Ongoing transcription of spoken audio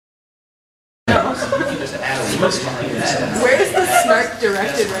Where's the snark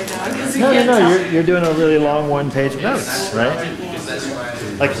directed right now? No, you're doing a really long one-page notes, right?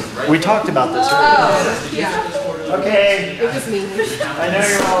 Like, we talked about this earlier. Yeah. Okay. It was me. I know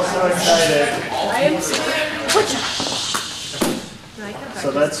you're all so excited. I am so. So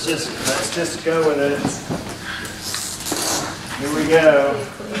let's just go with it. Here we go.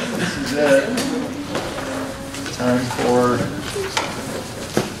 This is it.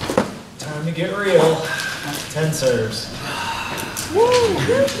 Time to get real. Tensors. Woo!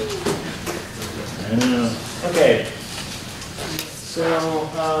 I know. Okay. So,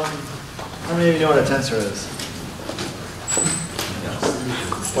 how many of you know what a tensor is?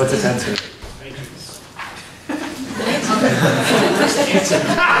 What's a tensor?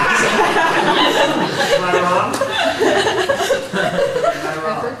 Am I wrong?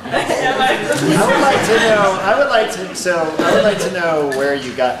 I would like to know where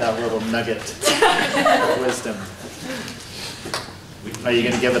you got that little nugget of wisdom. Are you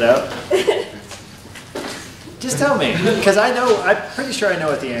going to give it up? Just tell me, because I'm pretty sure I know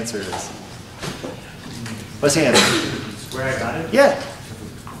what the answer is. What's the answer? Where I got it? Yeah.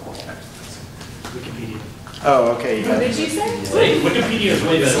 Wikipedia. Oh, okay. You got What it. did you say? Wikipedia is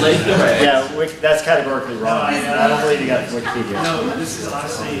way better. Yeah, that's categorically wrong. I don't believe you got Wikipedia. No, this is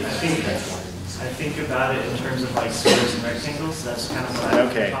honestly, I think about it in terms of like squares and rectangles. That's kind of what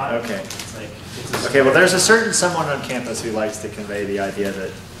I thought. Okay. It's like, Okay, well there's a certain someone on campus who likes to convey the idea that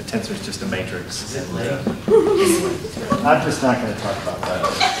a tensor is just a matrix. And, I'm just not going to talk about that.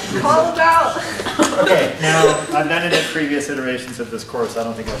 All about. Okay, now I've done it in previous iterations of this course. I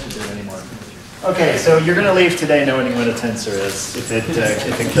don't think I should do it anymore. Okay, so you're going to leave today knowing what a tensor is, if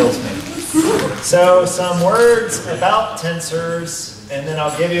it kills me. So some words about tensors, and then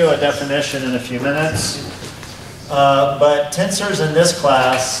I'll give you a definition in a few minutes. But tensors in this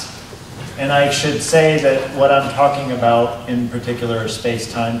class, and I should say that what I'm talking about in particular are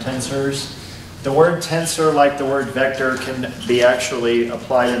space-time tensors. The word tensor, like the word vector, can be actually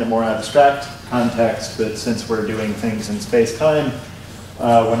applied in a more abstract context, but since we're doing things in space-time,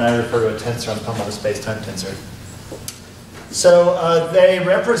 when I refer to a tensor, I'm talking about a space-time tensor. So they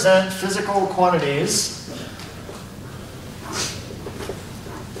represent physical quantities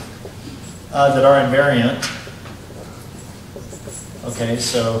that are invariant. Okay,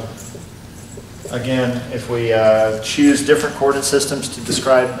 so again, if we choose different coordinate systems to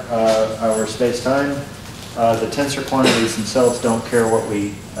describe our space-time, the tensor quantities themselves don't care what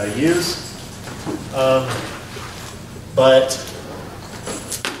we use, but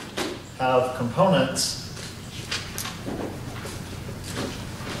have components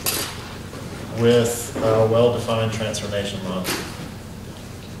with a well-defined transformation model.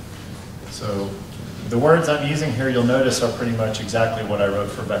 So the words I'm using here, you'll notice, are pretty much exactly what I wrote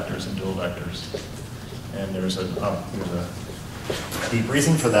for vectors and dual vectors. And there's a deep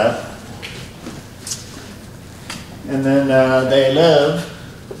reason for that. And then they live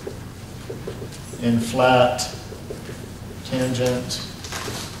in flat tangent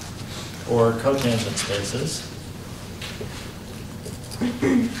or cotangent spaces.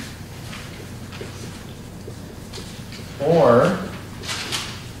 Or,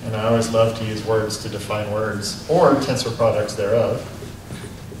 and I always love to use words to define words, or tensor products thereof.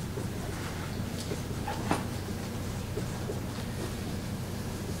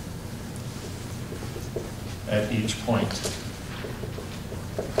 At each point.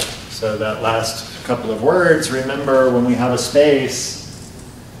 So that last couple of words, remember when we have a space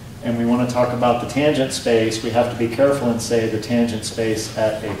and we want to talk about the tangent space, we have to be careful and say the tangent space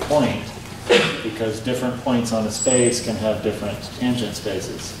at a point, because different points on a space can have different tangent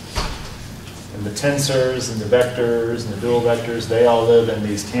spaces. And the tensors and the vectors and the dual vectors, they all live in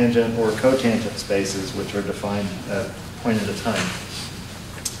these tangent or cotangent spaces, which are defined at a point at a time.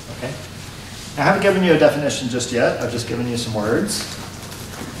 Okay? I haven't given you a definition just yet. I've just given you some words.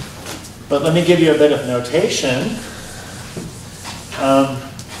 But let me give you a bit of notation.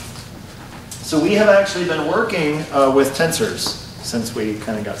 So we have actually been working with tensors since we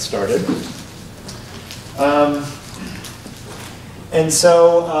kind of got started. And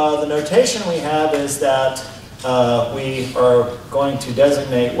so the notation we have is that we are going to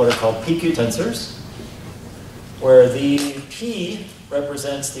designate what are called PQ tensors, where the P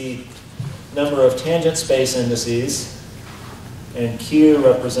represents the number of tangent space indices, and Q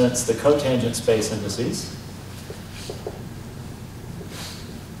represents the cotangent space indices.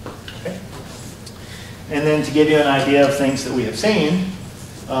 Okay. And then to give you an idea of things that we have seen,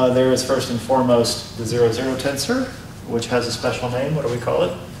 there is first and foremost the 0, 0 tensor, which has a special name. What do we call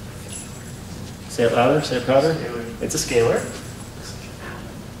it? Say it louder, say it prouder. It's a scalar.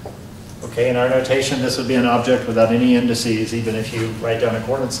 Okay, in our notation, this would be an object without any indices, even if you write down a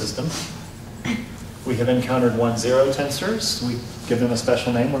coordinate system. We have encountered 1-0 tensors. We give them a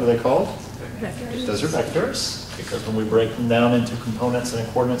special name. What are they called? Vectors. Those are vectors, because when we break them down into components in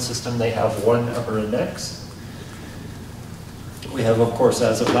a coordinate system, they have one upper index. We have, of course,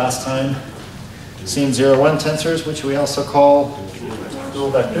 as of last time, seen 0-1 tensors, which we also call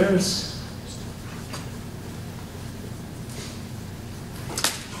dual vectors.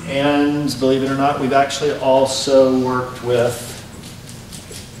 And believe it or not, we've actually also worked with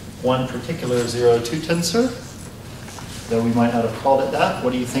one particular 0-2 tensor, though we might not have called it that.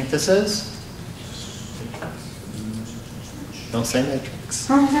 What do you think this is? Don't say matrix.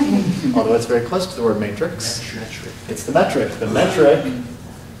 Although it's very close to the word matrix. It's the metric. The metric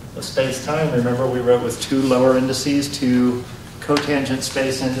of space-time, remember we wrote with two lower indices, two cotangent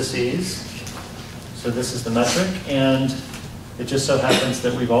space indices. So this is the metric, and it just so happens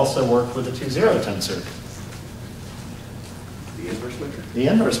that we've also worked with a 2-0 tensor. The inverse metric? The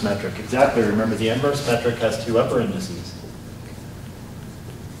inverse metric, exactly. Remember, the inverse metric has two upper indices.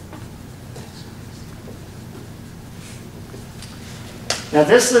 Now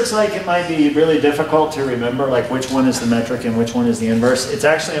this looks like it might be really difficult to remember, like which one is the metric and which one is the inverse. It's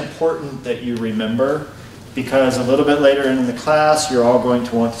actually important that you remember, because a little bit later in the class, you're all going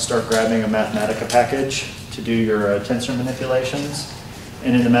to want to start grabbing a Mathematica package to do your tensor manipulations.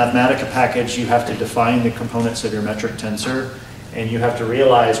 And in the Mathematica package, you have to define the components of your metric tensor. And you have to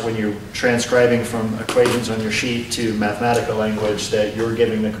realize when you're transcribing from equations on your sheet to Mathematica language that you're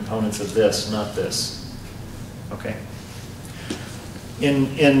giving the components of this, not this. Okay?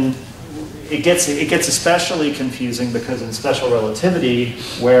 It gets especially confusing because in special relativity,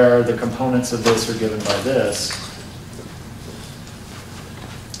 where the components of this are given by this,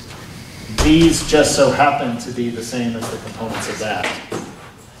 these just so happen to be the same as the components of that.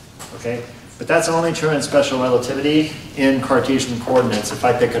 Okay? But that's only true in special relativity in Cartesian coordinates. If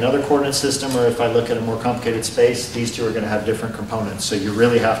I pick another coordinate system or if I look at a more complicated space, these two are going to have different components. So you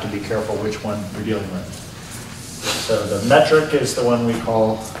really have to be careful which one you're dealing with. So the metric is the one we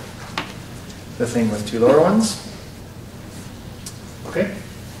call the thing with two lower ones. Okay?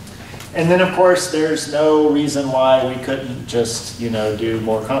 And then, of course, there's no reason why we couldn't just, do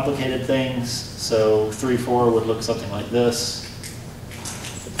more complicated things. So 3-4 would look something like this.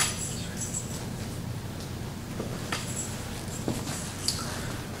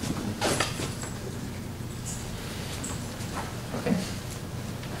 Okay.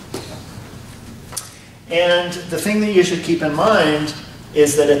 And the thing that you should keep in mind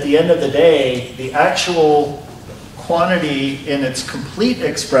is that at the end of the day, the actual quantity in its complete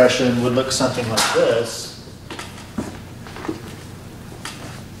expression would look something like this.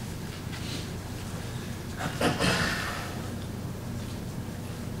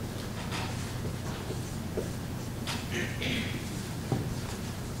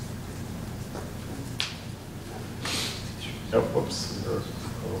 Oh, whoops.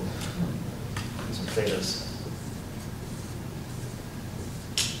 Some thetas.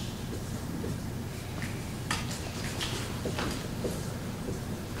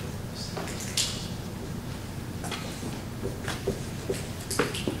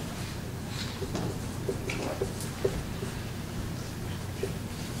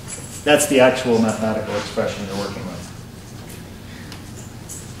 That's the actual mathematical expression you're working with.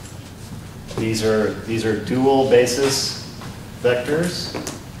 These are dual basis vectors.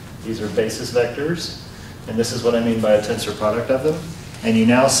 These are basis vectors. And this is what I mean by a tensor product of them. And you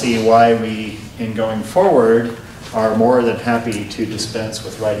now see why we, in going forward, are more than happy to dispense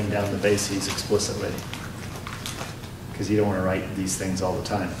with writing down the bases explicitly. Because you don't want to write these things all the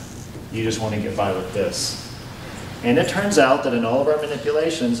time. You just want to get by with this. And it turns out that in all of our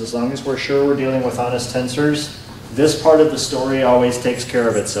manipulations, as long as we're sure we're dealing with honest tensors, this part of the story always takes care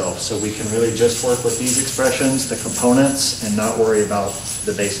of itself. So we can really just work with these expressions, the components, and not worry about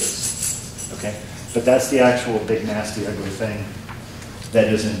the basis. Okay? But that's the actual big, nasty, ugly thing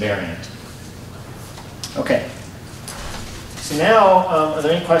that is invariant. Okay. So now, are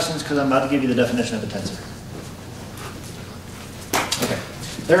there any questions? Because I'm about to give you the definition of a tensor. Okay.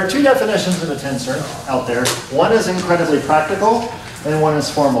 There are two definitions of a tensor out there. One is incredibly practical, and one is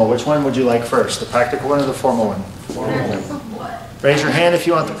formal. Which one would you like first, the practical one or the formal one? Formal. Raise your hand if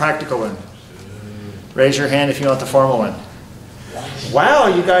you want the practical one. Raise your hand if you want the formal one. Wow,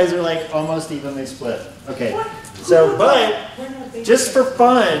 you guys are like almost evenly split. Okay, so, but just for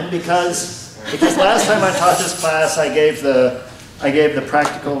fun, because last time I taught this class, I gave the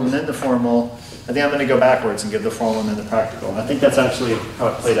practical and then the formal. I think I'm going to go backwards and give the formal and then the practical. I think that's actually how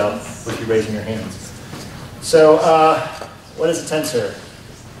it played out with you raising your hands. So, what is a tensor?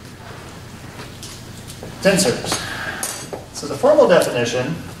 Tensors. So the formal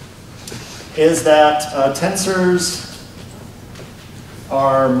definition is that tensors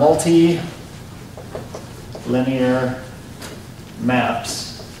are multi-linear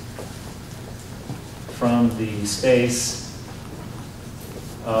maps from the space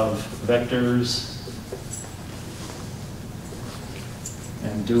of vectors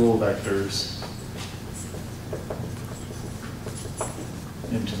and dual vectors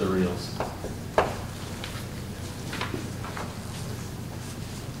into the reals.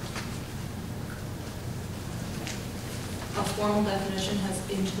 A formal definition has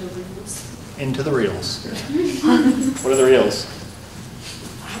into the reals. Into the reals. What are the reals?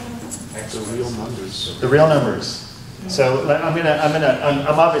 The real numbers. The real numbers. So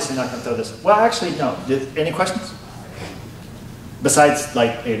I'm obviously not going to throw this. Well, actually, no. Any questions? Besides,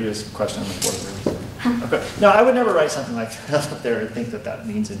 like, Adria's question on the board. Okay. No, I would never write something like that up there and think that that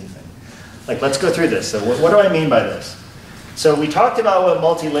means anything. Like, let's go through this. So what do I mean by this? So we talked about what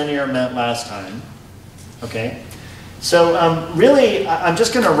multilinear meant last time. Okay. So really, I'm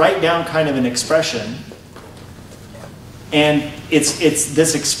just going to write down kind of an expression. And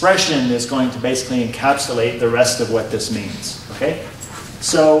this expression is going to basically encapsulate the rest of what this means. Okay?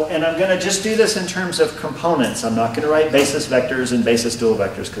 So, and I'm going to just do this in terms of components. I'm not going to write basis vectors and basis dual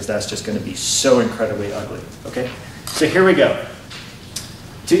vectors because that's just going to be so incredibly ugly. Okay? So here we go.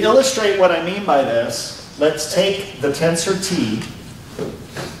 To illustrate what I mean by this, let's take the tensor T.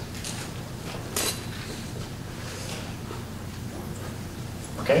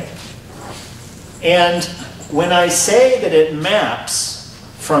 Okay? And when I say that it maps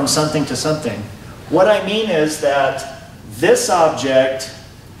from something to something, what I mean is that this object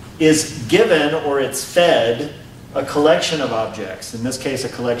is given, or it's fed, a collection of objects. In this case, a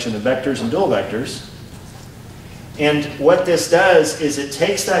collection of vectors and dual vectors. And what this does is it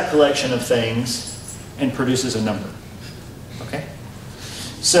takes that collection of things and produces a number. Okay?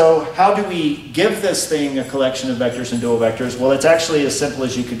 So how do we give this thing a collection of vectors and dual vectors? Well, it's actually as simple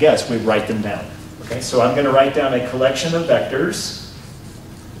as you could guess. We write them down. Okay? So I'm going to write down a collection of vectors.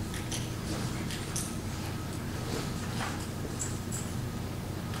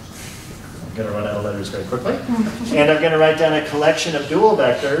 I'm going to run out of letters very quickly. And I'm going to write down a collection of dual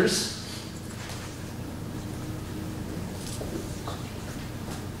vectors.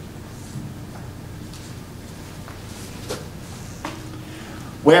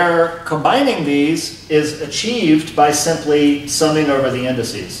 Where combining these is achieved by simply summing over the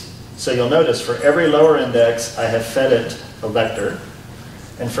indices. So you'll notice for every lower index, I have fed it a vector.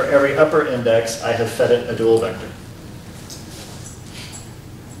 And for every upper index, I have fed it a dual vector.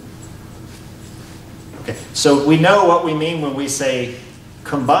 Okay, so we know what we mean when we say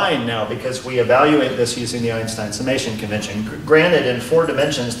combine now because we evaluate this using the Einstein summation convention. Granted, in 4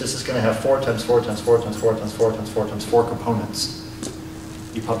 dimensions, this is going to have 4 times 4 times 4 times 4 times 4 times 4 times 4 components.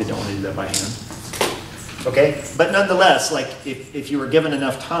 You probably don't want to do that by hand. Okay, but nonetheless, like if you were given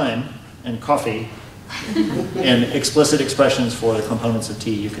enough time and coffee and explicit expressions for the components of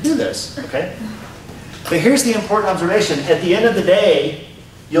T, you could do this, okay? But here's the important observation. At the end of the day,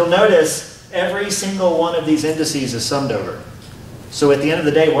 you'll notice every single one of these indices is summed over. So at the end of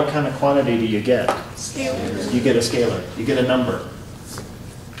the day, what kind of quantity do you get? Scalar. You get a scalar. You get a number.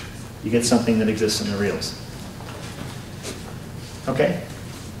 You get something that exists in the reals. Okay?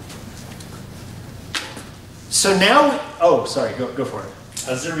 So now, oh, sorry, go for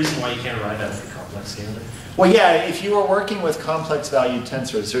it. Is there a reason why you can't write that as a complex scalar? Well, yeah, if you were working with complex valued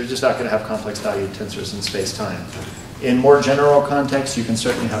tensors, you're just not going to have complex valued tensors in space-time. In more general context, you can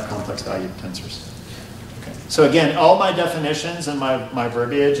certainly have complex valued tensors. Okay. So again, all my definitions and my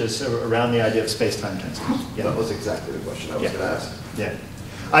verbiage is around the idea of space-time tensors. Yeah. That was exactly the question I was going to ask. Yeah.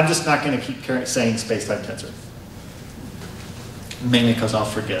 I'm just not going to keep saying space-time tensor. Mainly because I'll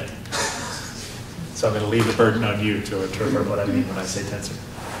forget. So I'm going to leave the burden on you to interpret what I mean when I say tensor.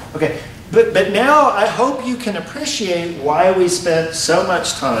 Okay, but now I hope you can appreciate why we spent so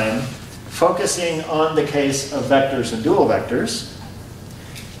much time focusing on the case of vectors and dual vectors.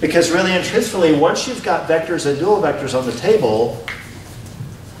 Because really and truthfully, once you've got vectors and dual vectors on the table,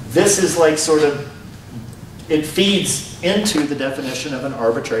 this is like sort of, it feeds into the definition of an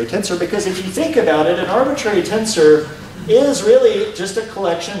arbitrary tensor. Because if you think about it, an arbitrary tensor is really just a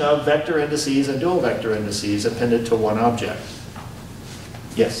collection of vector indices and dual vector indices appended to one object.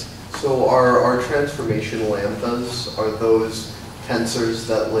 Yes? So our transformation lambdas, are those tensors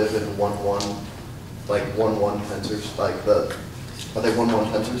that live in 1-1, like 1-1 tensors, like are they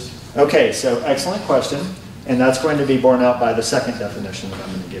 1-1 tensors? Okay, so excellent question. And that's going to be borne out by the second definition that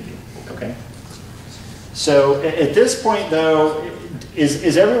I'm going to give you. Okay? So at this point, though,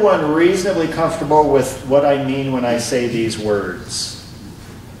 is everyone reasonably comfortable with what I mean when I say these words?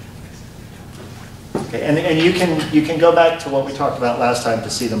 Okay, and you can go back to what we talked about last time to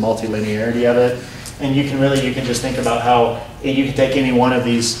see the multilinearity of it. And you can just think about how you can take any one of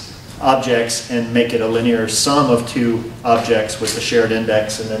these objects and make it a linear sum of two objects with a shared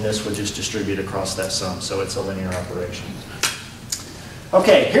index, and then this would just distribute across that sum, so it's a linear operation.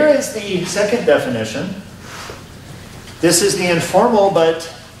 Okay, here is the second definition. This is the informal but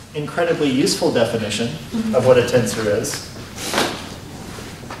incredibly useful definition of what a tensor is.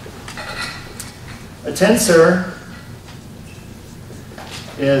 A tensor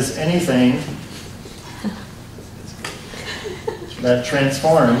is anything that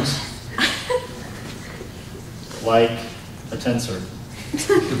transforms like a tensor.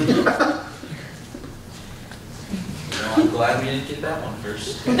 Well, I'm glad we didn't get that one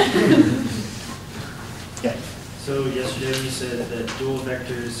first. Yeah. So yesterday you said that dual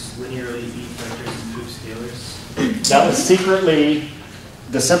vectors linearly eat vectors and prove scalars. That was secretly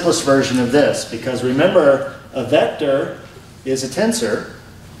the simplest version of this, because remember, a vector is a tensor,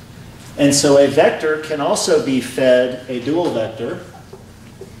 and so a vector can also be fed a dual vector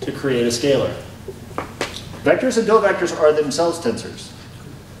to create a scalar. Vectors and dual vectors are themselves tensors.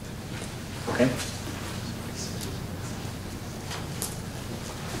 Okay?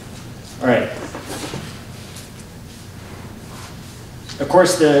 All right. Of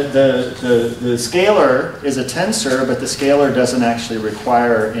course, the scalar is a tensor, but the scalar doesn't actually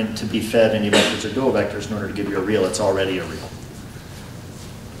require it to be fed any vectors or dual vectors in order to give you a real. It's already a real.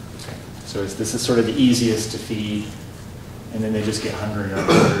 So this is sort of the easiest to feed, and then they just get hungrier and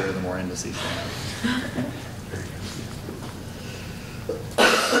hungrier the more indices they have.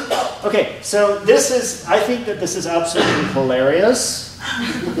 Okay, so I think that this is absolutely hilarious,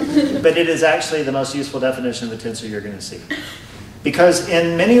 but it is actually the most useful definition of a tensor you're going to see. Because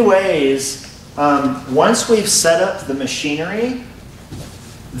in many ways, once we've set up the machinery,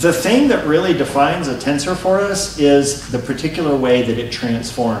 the thing that really defines a tensor for us is the particular way that it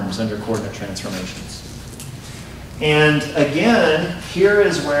transforms under coordinate transformations. And again, here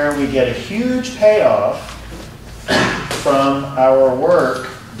is where we get a huge payoff from our work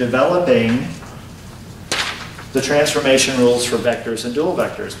developing the transformation rules for vectors and dual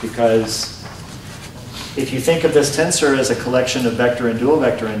vectors, because if you think of this tensor as a collection of vector and dual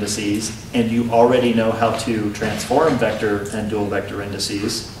vector indices, and you already know how to transform vector and dual vector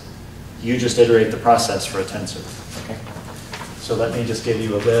indices, you just iterate the process for a tensor. Okay? So let me just give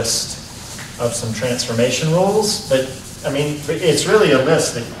you a list of some transformation rules. But I mean, it's really a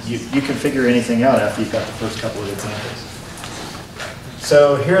list that you can figure anything out after you've got the first couple of examples.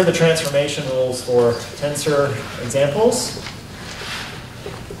 So here are the transformation rules for tensor examples.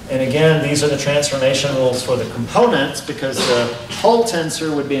 And again, these are the transformation rules for the components, because the whole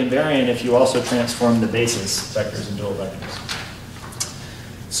tensor would be invariant if you also transform the basis vectors and dual vectors.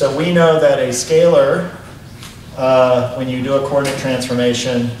 So we know that a scalar, when you do a coordinate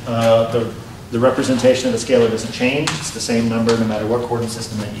transformation, the representation of the scalar doesn't change. It's the same number no matter what coordinate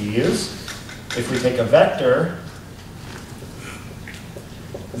system that you use. If we take a vector,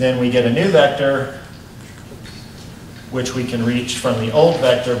 then we get a new vector, which we can reach from the old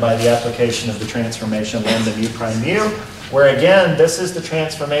vector by the application of the transformation lambda mu prime mu, where again, this is the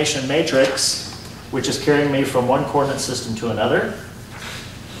transformation matrix, which is carrying me from one coordinate system to another.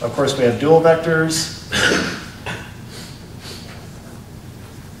 Of course, we have dual vectors.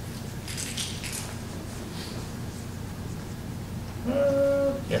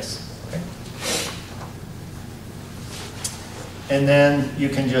 Yes. Okay. And then you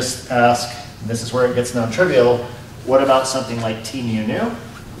can just ask, and this is where it gets non-trivial, what about something like T mu nu?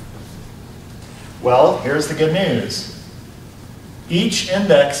 Well, here's the good news. Each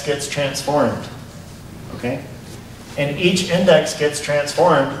index gets transformed, okay? And each index gets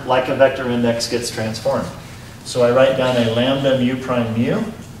transformed like a vector index gets transformed. So I write down a lambda mu prime mu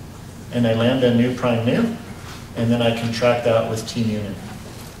and a lambda nu prime nu, and then I contract out with T mu nu.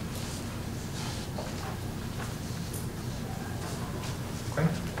 Okay.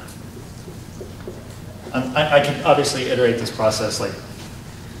 I can obviously iterate this process like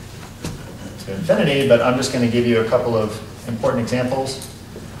to infinity, but I'm just going to give you a couple of important examples.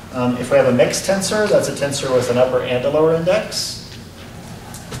 If we have a mixed tensor, that's a tensor with an upper and a lower index.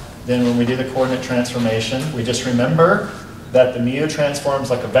 Then when we do the coordinate transformation, we just remember that the mu transforms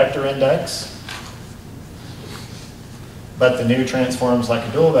like a vector index, but the nu transforms like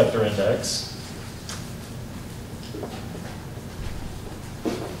a dual vector index.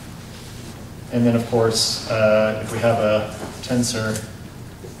 And then, of course, if we have a tensor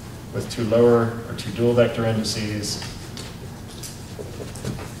with two lower or two dual vector indices,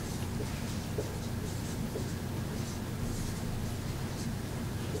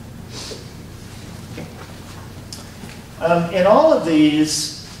 In all of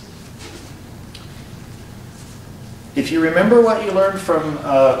these, if you remember what you learned from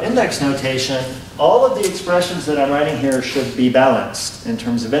index notation, all of the expressions that I'm writing here should be balanced in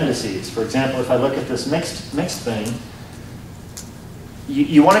terms of indices. For example, if I look at this mixed thing,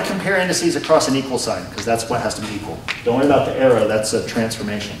 you want to compare indices across an equal sign, because that's what has to be equal. Don't worry about the arrow, that's a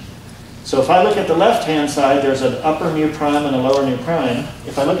transformation. So if I look at the left-hand side, there's an upper mu prime and a lower mu prime.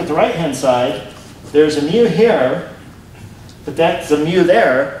 If I look at the right-hand side, there's a mu here, but that's a mu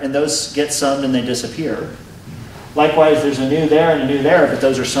there, and those get summed and they disappear. Likewise, there's a nu there and a nu there, but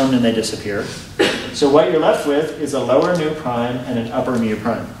those are summed and they disappear. So what you're left with is a lower mu prime and an upper mu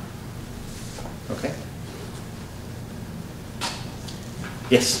prime. Okay?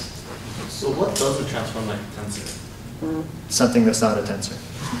 Yes? So what does it transform like a tensor? Something that's not a tensor.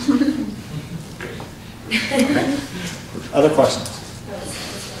 Other questions?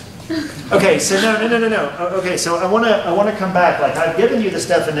 Okay, so no. Okay, so I want to come back. Like, I've given you this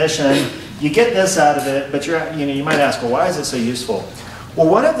definition. You get this out of it, but you might ask, well, why is it so useful? Well,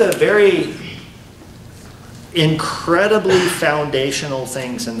 one of the very incredibly foundational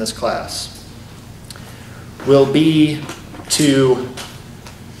things in this class will be to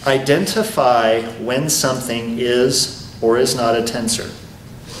identify when something is or is not a tensor.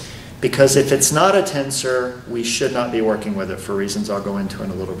 Because if it's not a tensor, we should not be working with it for reasons I'll go into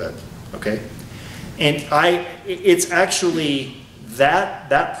in a little bit. Okay? And it's actually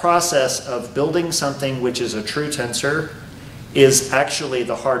that process of building something which is a true tensor is actually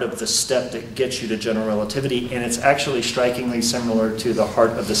the heart of the step that gets you to general relativity, and it's actually strikingly similar to the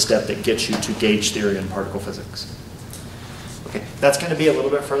heart of the step that gets you to gauge theory and particle physics. Okay, that's going to be a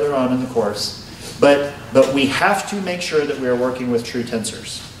little bit further on in the course, but we have to make sure that we are working with true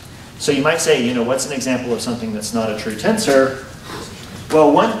tensors. So you might say, what's an example of something that's not a true tensor?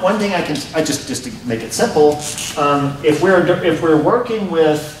 Well, one thing just to make it simple, if we're working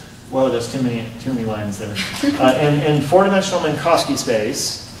with, whoa, there's too many lines there, in four-dimensional Minkowski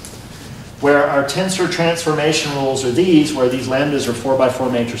space, where our tensor transformation rules are these, where these lambdas are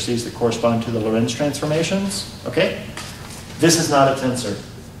 4x4 matrices that correspond to the Lorentz transformations. Okay, this is not a tensor.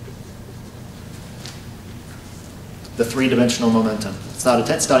 The three-dimensional momentum. It's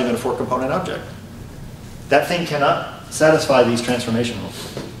not even a four-component object. That thing cannot satisfy these transformation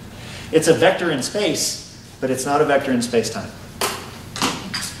rules. It's a vector in space, but it's not a vector in space-time.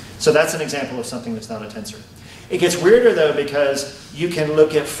 So that's an example of something that's not a tensor. It gets weirder, though, because you can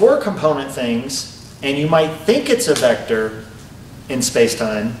look at four-component things, and you might think it's a vector in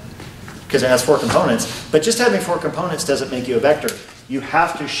space-time, because it has four components, but just having four components doesn't make you a vector. You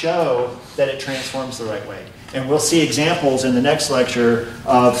have to show that it transforms the right way. And we'll see examples in the next lecture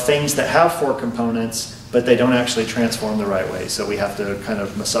of things that have four components, but they don't actually transform the right way. So we have to kind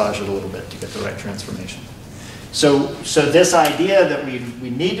of massage it a little bit to get the right transformation. So this idea that we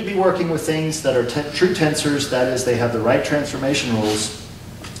need to be working with things that are true tensors, that is, they have the right transformation rules,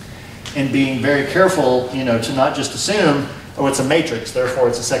 and being very careful, to not just assume, oh, it's a matrix, therefore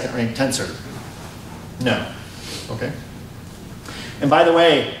it's a second-rank tensor. No. Okay? And by the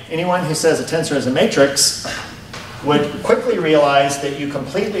way, anyone who says a tensor is a matrix would quickly realize that you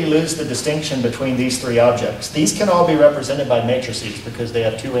completely lose the distinction between these three objects. These can all be represented by matrices because they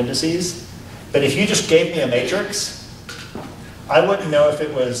have two indices. But if you just gave me a matrix, I wouldn't know if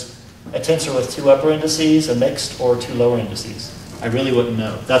it was a tensor with two upper indices, a mixed, or two lower indices. I really wouldn't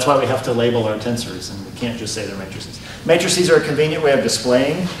know. That's why we have to label our tensors, and we can't just say they're matrices. Matrices are a convenient way of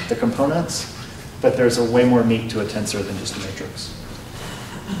displaying the components, but there's a way more meat to a tensor than just a matrix.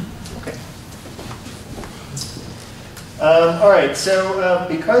 Okay. All right, so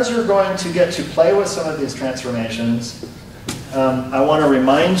because you're going to get to play with some of these transformations, I want to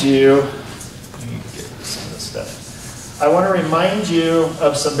remind you, let me get some of this stuff. I want to remind you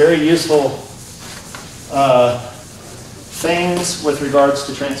of some very useful things with regards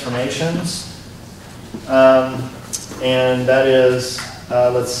to transformations. And that is,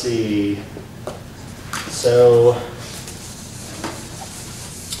 let's see. So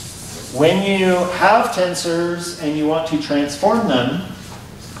when you have tensors and you want to transform them,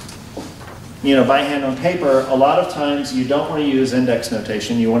 by hand on paper, a lot of times you don't want to use index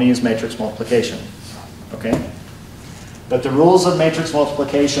notation. You want to use matrix multiplication. Okay? But the rules of matrix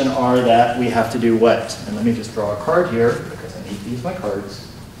multiplication are that we have to do what? And let me just draw a card here because I need to use my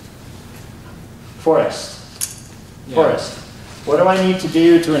cards. Forest. Yeah. Forest. What do I need to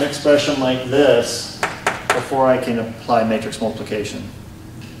do to an expression like this before I can apply matrix multiplication?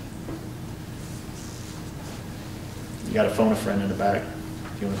 You got to phone a friend in the back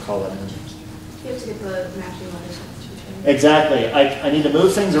if you want to call that in. You have to get the matching letter substitution. Exactly. I need to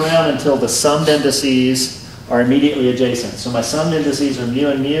move things around until the summed indices are immediately adjacent. So my summed indices are mu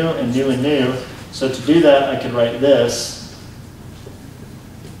and mu and nu and nu. So to do that, I could write this.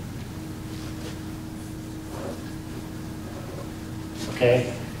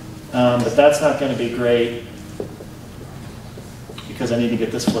 Okay, but that's not going to be great because I need to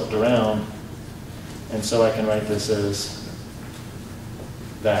get this flipped around. And so I can write this as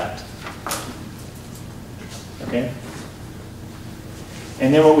that. Okay?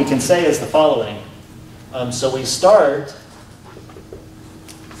 And then what we can say is the following. So we start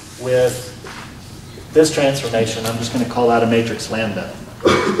with this transformation. I'm just going to call that a matrix lambda.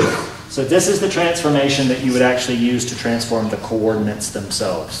 So this is the transformation that you would actually use to transform the coordinates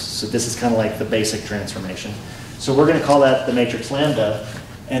themselves. So this is kind of like the basic transformation. So we're going to call that the matrix lambda.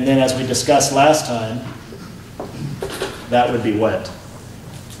 And then as we discussed last time, that would be what?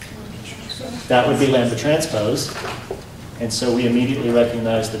 That would be lambda transpose. And so we immediately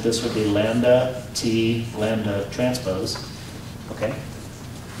recognize that this would be lambda t lambda transpose. Okay?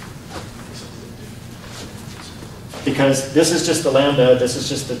 Because this is just the lambda, this is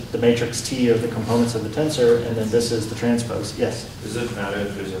just the matrix T of the components of the tensor, and then this is the transpose. Yes? Does it matter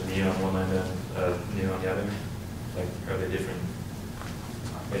if there's a mu on one end and a nu on the other? Like, are they different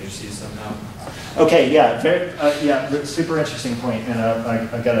matrices somehow? Okay, yeah, yeah, super interesting point, and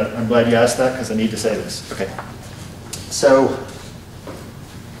I'm glad you asked that because I need to say this. Okay, so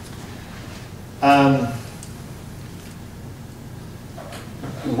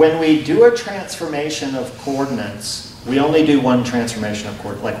when we do a transformation of coordinates, we only do one transformation of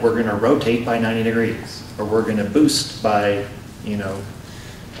coordinates. Like we're going to rotate by 90 degrees, or we're going to boost by, you know,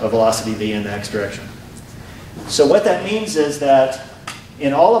 a velocity v in the x direction. So what that means is that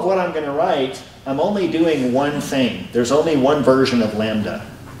in all of what I'm going to write, I'm only doing one thing. There's only one version of lambda.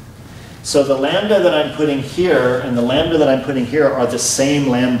 So the lambda that I'm putting here and the lambda that I'm putting here are the same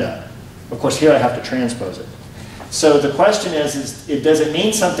lambda. Of course, here I have to transpose it. So the question is does it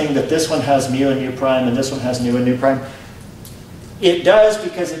mean something that this one has mu and mu prime and this one has nu and nu prime? It does,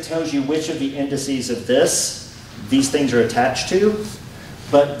 because it tells you which of the indices of these things are attached to.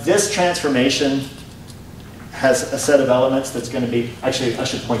 But this transformation has a set of elements that's going to be, actually I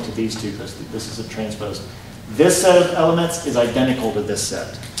should point to these two because this is a transpose. This set of elements is identical to this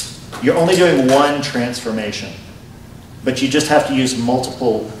set. You're only doing one transformation, but you just have to use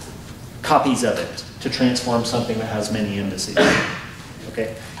multiple copies of it to transform something that has many indices.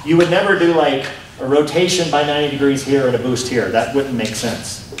 Okay? You would never do like a rotation by 90 degrees here and a boost here. That wouldn't make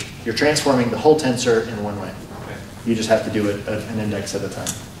sense. You're transforming the whole tensor in one way. You just have to do it an index at a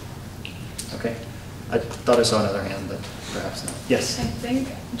time. Okay? I thought I saw another hand, but perhaps not. Yes? I think,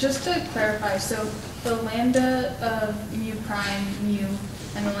 just to clarify, so the lambda of mu prime mu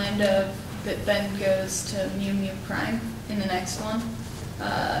and the lambda that then goes to mu mu prime in the next one,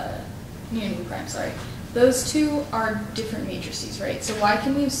 mu prime, sorry. Those two are different matrices, right? So why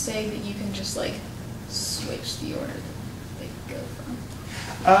can you say that you can just like switch the order that they go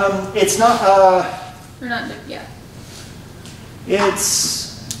from? It's not, Or not, yeah.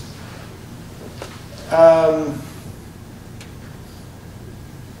 It's,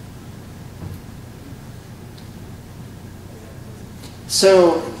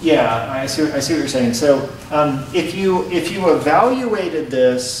 so yeah, I see what you're saying. So if you evaluated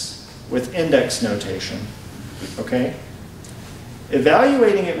this with index notation, okay?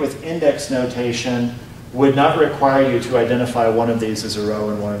 Evaluating it with index notation would not require you to identify one of these as a row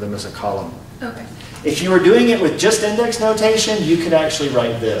and one of them as a column. Okay. If you were doing it with just index notation, you could actually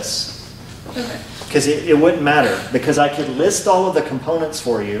write this. Okay. Because it wouldn't matter, because I could list all of the components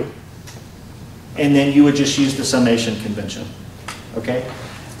for you, and then you would just use the summation convention. Okay?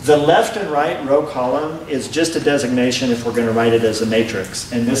 The left and right row column is just a designation if we're going to write it as a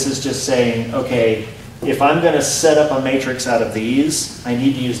matrix. And this is just saying, okay, if I'm going to set up a matrix out of these, I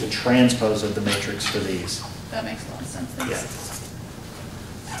need to use the transpose of the matrix for these. That makes a lot of sense. Thanks.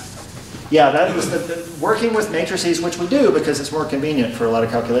 Yeah, that is working with matrices, which we do because it's more convenient for a lot of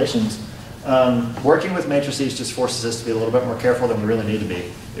calculations. Working with matrices just forces us to be a little bit more careful than we really need to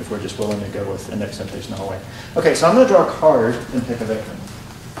be if we're just willing to go with index notation the whole way. Okay, so I'm going to draw a card and pick a victim.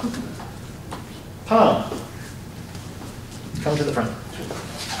 Tom, come to the front.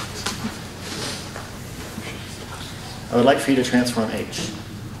 I would like for you to transform H.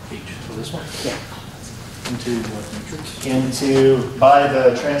 So this one? Yeah. Into what matrix? Into, by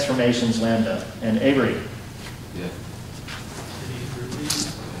the transformations lambda. And Avery. Yeah.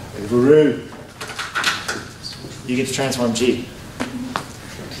 Avery. You get to transform G.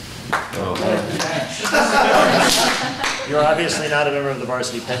 Oh. You're obviously not a member of the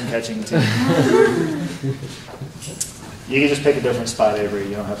varsity pen catching team. You can just pick a different spot, Avery.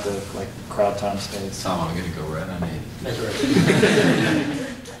 You don't have to like crowd Tom space. Tom, I'm gonna go right on 8. That's right.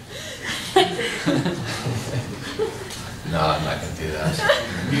 No, I'm not gonna do that.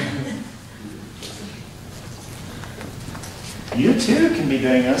 You too can be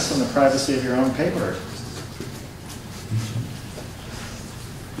doing this in the privacy of your own paper.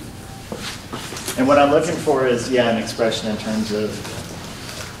 And what I'm looking for is, yeah, an expression in terms of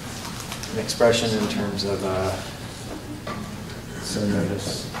so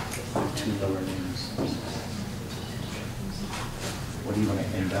notice the 2 lower names. What do you want to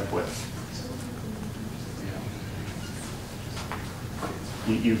end up with?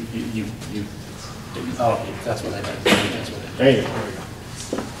 You Oh, that's what I did. That's what I did. there you go.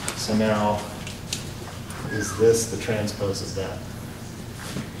 So now, is this the transpose of that?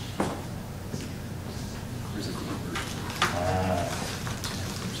 Where's it?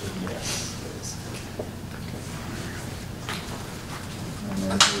 Yes, it is. And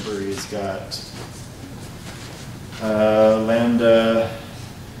then Avery's got lambda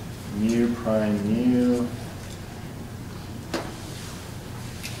mu prime mu.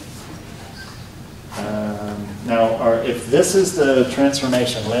 Now, if this is the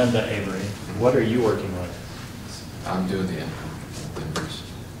transformation lambda, Avery, what are you working with? I'm doing the inverse.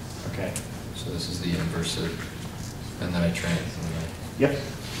 Okay. So this is the inverse of, and then I train. Yep.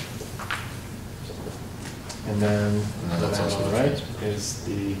 And then then the that's lambda also on the the right transpose. is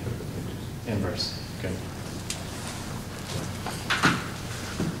the inverse. Good.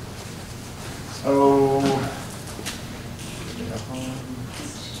 So,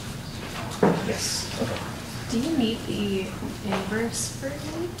 yes. Okay. Do you need the inverse for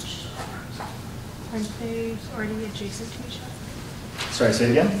each? Aren't they already adjacent to each other? Sorry, say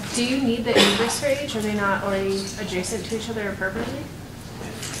it again. Do you need the inverse for each? Are they not already adjacent to each other permanently?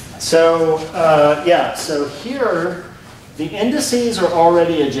 So, yeah, so here, the indices are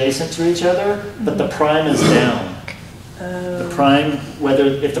already adjacent to each other, but the prime is down. The prime,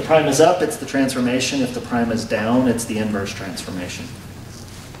 if the prime is up, it's the transformation. If the prime is down, it's the inverse transformation.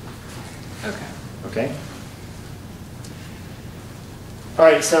 Okay. Okay? All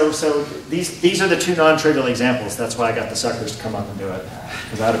right, so these are the 2 non-trivial examples. That's why I got the suckers to come up and do it,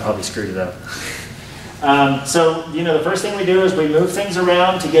 because I'd have probably screwed it up. So, the first thing we do is we move things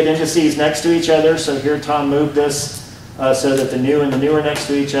around to get indices next to each other. So here Tom moved this so that the nu and the nu are next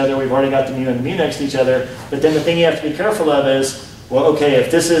to each other. We've already got the mu and the mu next to each other. But then the thing you have to be careful of is, well, okay, if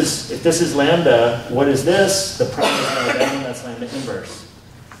this is lambda, what is this? The prime is now down, that's lambda inverse.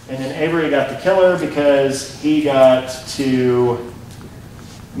 And then Avery got the killer because he got to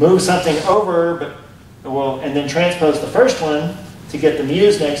move something over, and then transpose the first one to get the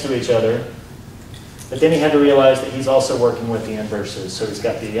mu's next to each other. But then he had to realize that he's also working with the inverses. So he's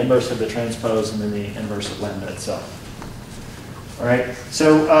got the inverse of the transpose and then the inverse of lambda itself. All right,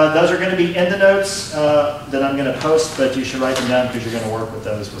 so those are going to be in the notes that I'm going to post, but you should write them down because you're going to work with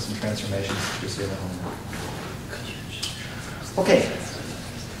those with some transformations. Just see them. Okay.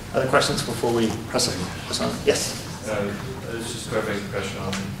 Other questions before we press on? Yes? It's just clarifying the question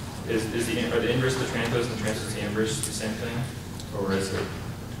on, are the inverse of the transpose and the transpose of the inverse the same thing? Or is it?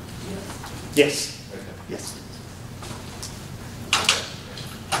 Yes. Okay. Yes.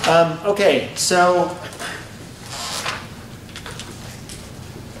 Okay, so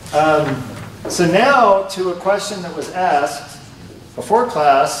now to a question that was asked before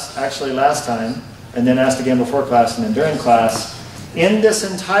class, actually last time, and then asked again before class and then during class. In this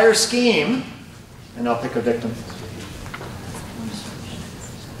entire scheme, and I'll pick a victim.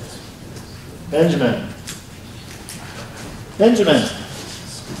 Benjamin.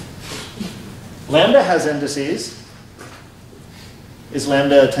 Lambda has indices. Is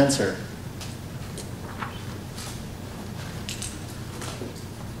lambda a tensor?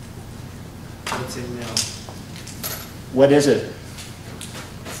 I would say no. What is it?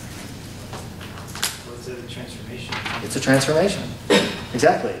 What's the transformation? It's a transformation.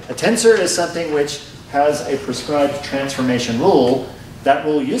 Exactly. A tensor is something which has a prescribed transformation rule. That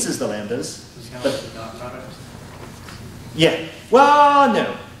rule uses the lambdas. It's kind of like the dot product. Yeah. Well,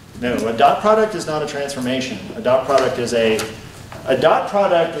 no. No, a dot product is not a transformation. A dot product is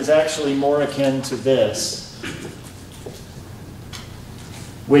actually more akin to this,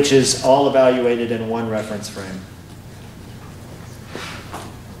 which is all evaluated in one reference frame.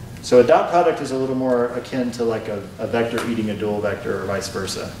 So a dot product is a little more akin to like a vector eating a dual vector or vice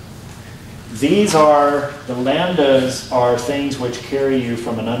versa. The lambdas are things which carry you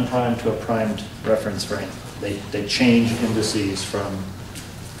from an unprimed to a primed reference frame. They change indices from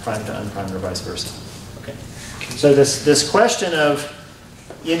prime to unprimed or vice versa. Okay. So this question of,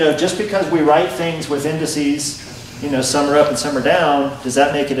 just because we write things with indices some are up and some are down, does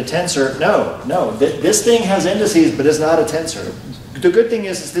that make it a tensor? No. This thing has indices, but it's not a tensor. The good thing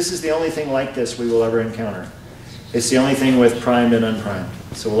is this is the only thing like this we will ever encounter. It's the only thing with primed and unprimed.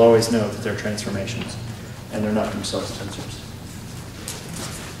 So we'll always know that they're transformations, and they're not themselves tensors.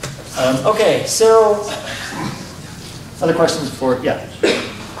 Okay, so other questions before? Yeah.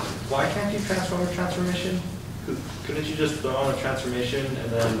 Why can't you transform a transformation? Couldn't you just throw on a transformation and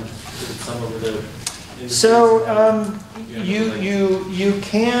then you could sum over the indices? So you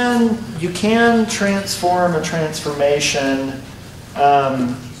can transform a transformation.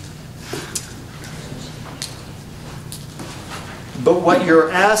 But what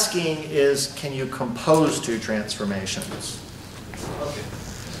you're asking is, can you compose two transformations? Okay.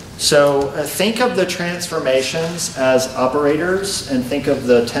 So think of the transformations as operators and think of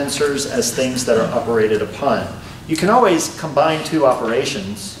the tensors as things that are operated upon. You can always combine two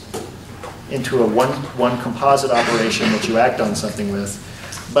operations into a one composite operation that you act on something with,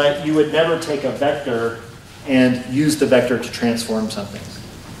 but you would never take a vector and use the vector to transform something.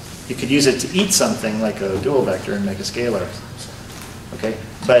 You could use it to eat something like a dual vector and make a scalar. Okay,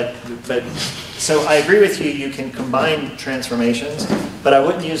 but so I agree with you. You can combine transformations, but I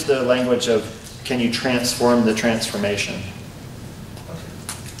wouldn't use the language of can you transform the transformation.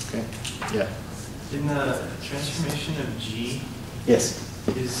 Okay, yeah. In the transformation of G, Yes.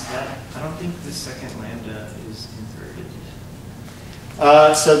 is that, I don't think the second lambda is inverted.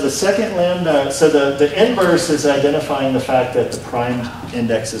 So the second lambda, so the inverse is identifying the fact that the primed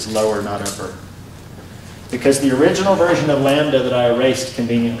index is lower, not upper. Because the original version of lambda that I erased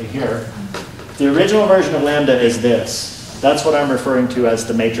conveniently here, the original version of lambda is this. That's what I'm referring to as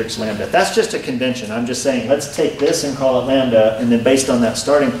the matrix lambda. That's just a convention. I'm just saying, let's take this and call it lambda, and then based on that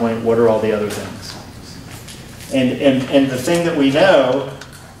starting point, what are all the other things? And the thing that we know,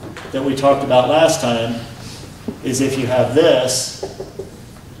 that we talked about last time, is if you have this.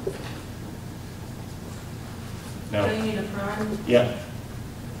 No. Do you need a prime? Yeah.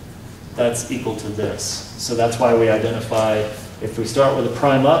 That's equal to this. So that's why we identify, if we start with a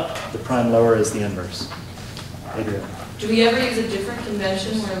prime up, the prime lower is the inverse. Adrian. Do we ever use a different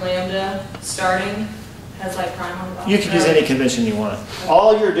convention where lambda starting has like prime on the bottom? You can use any convention you want.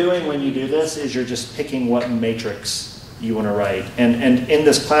 All you're doing when you do this is you're just picking what matrix you want to write. And in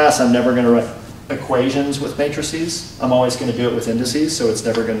this class, I'm never going to write equations with matrices. I'm always going to do it with indices, so it's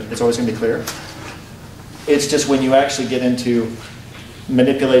always going to be clear. It's just when you actually get into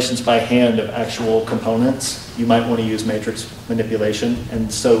manipulations by hand of actual components, you might want to use matrix manipulation.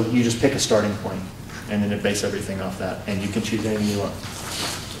 And so you just pick a starting point, and then it base everything off that. And you can choose anything you want.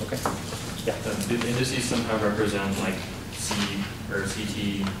 Okay. Yeah. Do the indices somehow represent like C or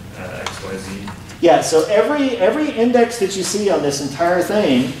CT, X, Y, Z? Yeah, so every index that you see on this entire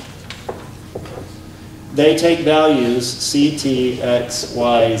thing, they take values C, T, X,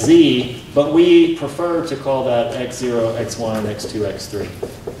 Y, Z, but we prefer to call that X0, X1, X2,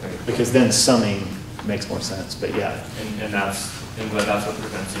 X3, because then summing makes more sense, but yeah. And that's what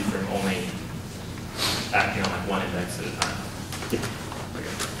prevents you from only acting on like one index at a time. Yeah.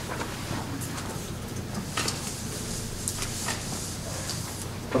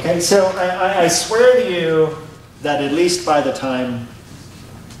 Okay, so I swear to you that at least by the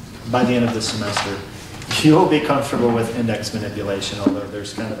end of the semester, you'll be comfortable with index manipulation, although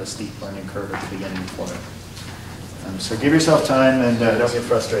there's kind of a steep learning curve at the beginning for it. So give yourself time and don't get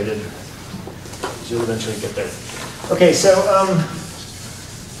frustrated. You'll eventually get there. Okay, so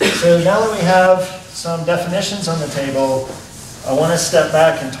now that we have some definitions on the table, I want to step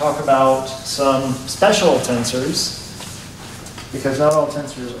back and talk about some special tensors, because not all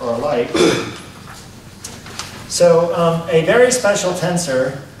tensors are alike. So a very special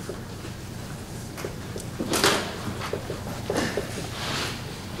tensor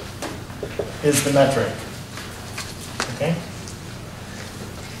is the metric. Okay?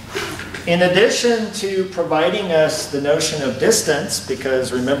 In addition to providing us the notion of distance,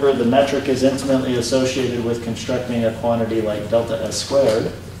 because remember the metric is intimately associated with constructing a quantity like delta S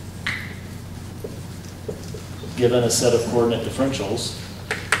squared, given a set of coordinate differentials.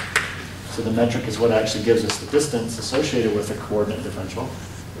 So the metric is what actually gives us the distance associated with a coordinate differential.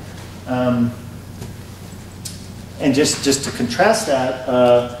 And just to contrast that,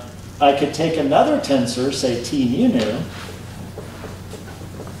 I could take another tensor, say T mu nu,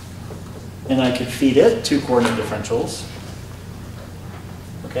 and I could feed it two coordinate differentials.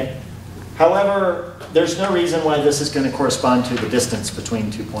 Okay? However, there's no reason why this is going to correspond to the distance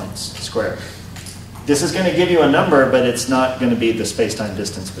between 2 points squared. This is going to give you a number, but it's not going to be the space-time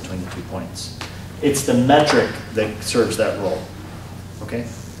distance between the 2 points. It's the metric that serves that role. Okay?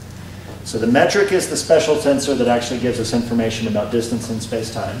 So the metric is the special tensor that actually gives us information about distance in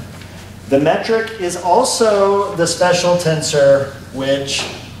space-time. The metric is also the special tensor which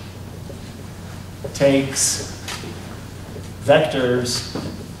takes vectors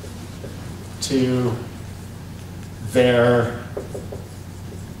to their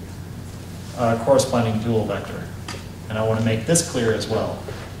corresponding dual vector. And I want to make this clear as well.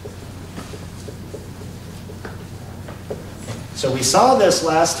 So we saw this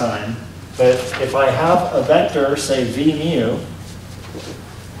last time, but if I have a vector, say v mu,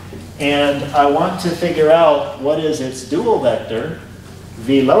 and I want to figure out what is its dual vector,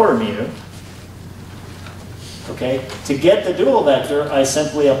 v lower mu, okay, to get the dual vector, I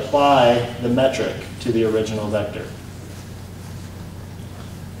simply apply the metric to the original vector.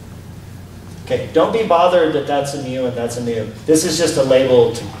 Okay, don't be bothered that that's a mu and that's a mu. This is just a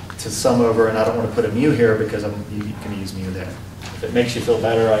label to sum over, and I don't want to put a mu here because you can use mu there. If it makes you feel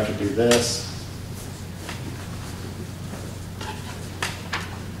better, I could do this.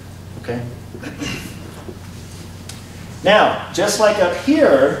 Okay. Now, just like up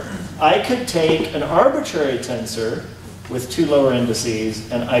here, I could take an arbitrary tensor with two lower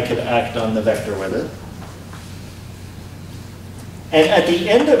indices, and I could act on the vector with it. And at the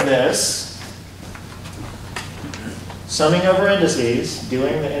end of this, summing over indices,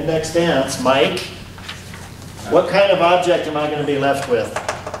 doing the index dance, Mike, what kind of object am I going to be left with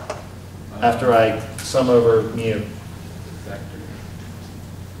after I sum over mu?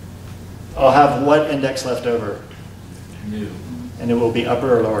 I'll have what index left over? Mu. And it will be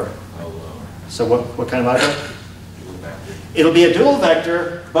upper or lower? Oh, lower. So what kind of object? Dual vector. It'll be a dual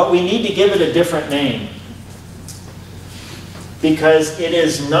vector, but we need to give it a different name. Because it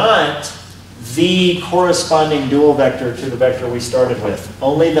is not the corresponding dual vector to the vector we started with.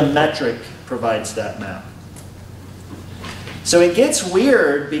 Only the metric provides that map. So it gets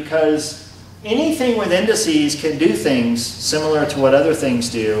weird because anything with indices can do things similar to what other things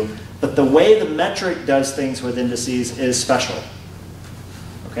do, but the way the metric does things with indices is special.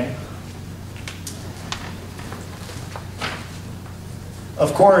 Okay?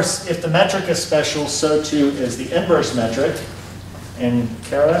 Of course, if the metric is special, so too is the inverse metric. And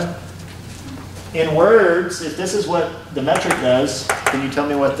Kara, in words, if this is what the metric does, can you tell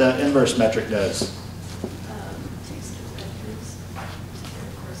me what the inverse metric does?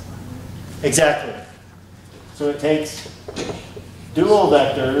 Exactly. So it takes dual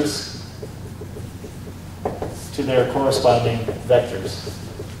vectors to their corresponding vectors.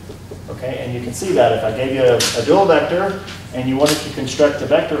 Okay, and you can see that if I gave you a dual vector and you wanted to construct a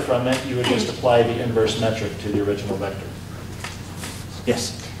vector from it, you would just apply the inverse metric to the original vector.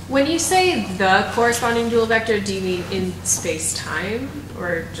 Yes? When you say the corresponding dual vector, do you mean in space-time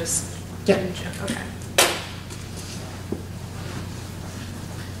or just? Yeah. Okay.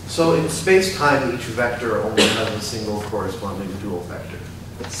 So in space-time, each vector only has a single corresponding dual vector.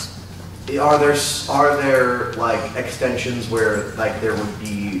 Yes. Are there like extensions where like there would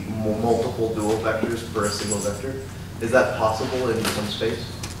be multiple dual vectors for a single vector? Is that possible in some space?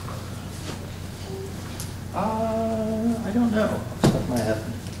 I don't know. Off the top of my head,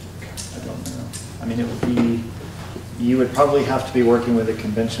 I don't know. I mean, it would be. You would probably have to be working with a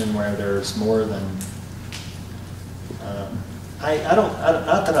convention where there's more than.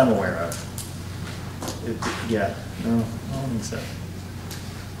 Not that I'm aware of. Yeah, no, I don't think so.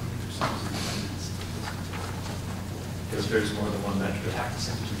 Because there's more than one metric.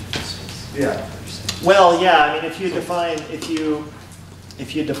 Yeah. Well, yeah. I mean, if you define.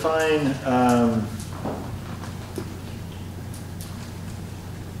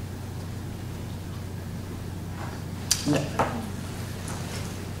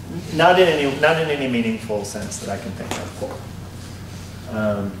 Not in any meaningful sense that I can think of.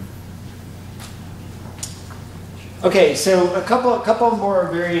 Okay, so a couple more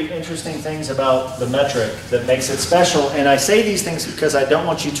very interesting things about the metric that makes it special, and I say these things because I don't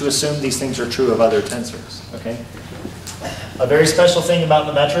want you to assume these things are true of other tensors. Okay. A very special thing about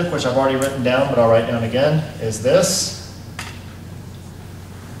the metric, which I've already written down, but I'll write down again, is this.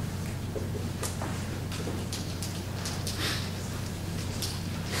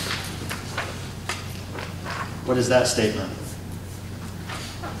 What is that statement?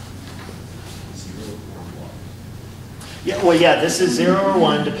 Yeah, well, yeah, this is 0 or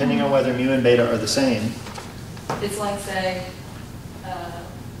 1, depending on whether mu and beta are the same. It's like saying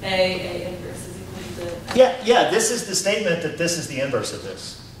A inverse is equal to. Yeah, this is the statement that this is the inverse of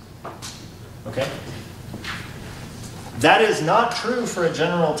this. Okay? That is not true for a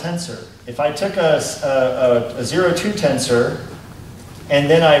general tensor. If I took a 0-2 tensor and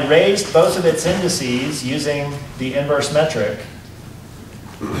then I raised both of its indices using the inverse metric,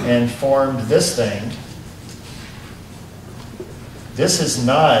 and formed this thing, this is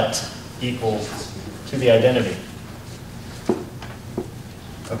not equal to the identity.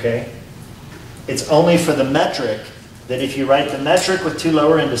 Okay? It's only for the metric that if you write the metric with two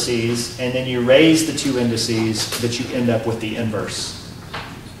lower indices and then you raise the two indices, that you end up with the inverse.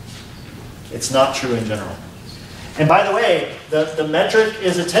 It's not true in general. And by the way, the metric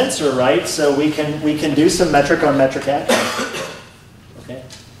is a tensor, right? So we can do some metric on metric action. Okay?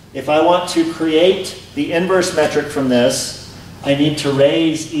 If I want to create the inverse metric from this, I need to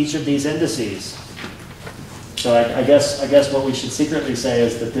raise each of these indices. So I guess what we should secretly say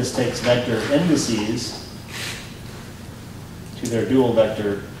is that this takes vector indices to their dual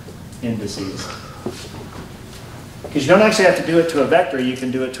vector indices. Because you don't actually have to do it to a vector, you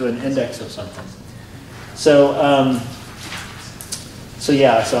can do it to an index of something. So,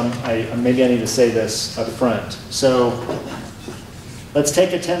 maybe I need to say this up front. So let's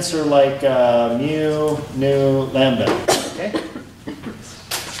take a tensor like mu, nu, lambda. Okay?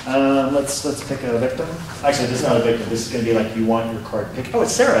 Let's pick a victim. Actually, this is not a victim. This is going to be like you want your card picked. Oh,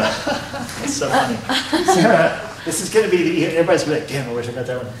 it's Sarah. That's so funny. Sarah, this is going to be everybody's going to be like, damn, I wish I got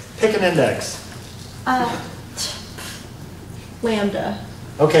that one. Pick an index. Lambda.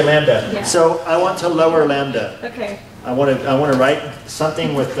 Okay, lambda. Yeah. So I want to lower lambda. Okay. I want to write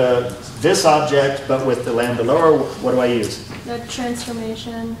something with this object, but with the lambda lower. What do I use? The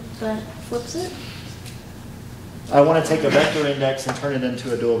transformation that flips it. I want to take a vector index and turn it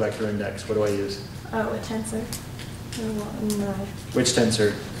into a dual vector index. What do I use? Oh, a tensor. No. Which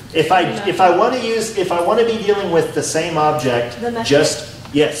tensor? If I want to be dealing with the same object, The metric?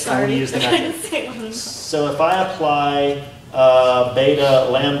 yes, I want to use the metric. So if I apply beta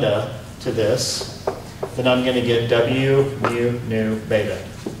lambda to this, then I'm going to get w mu nu beta.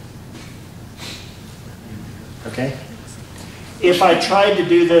 Okay? If I tried to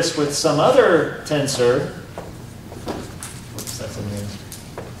do this with some other tensor,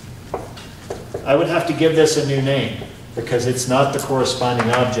 I would have to give this a new name because it's not the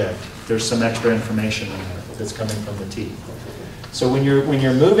corresponding object. There's some extra information in there that's coming from the T. So when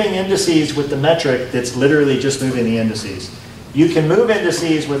you're moving indices with the metric, that's literally just moving the indices. You can move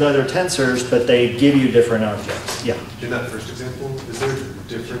indices with other tensors, but they give you different objects. Yeah? In that first example, is there a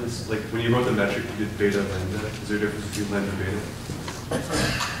difference, like when you wrote the metric, you did beta lambda, is there a difference between lambda and beta?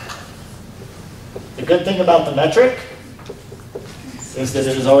 The good thing about the metric is that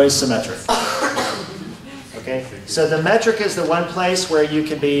it is always symmetric. Okay? So the metric is the one place where you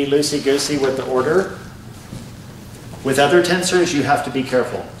can be loosey-goosey with the order. With other tensors, you have to be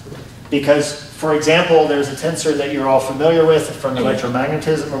careful. Because, for example, there's a tensor that you're all familiar with from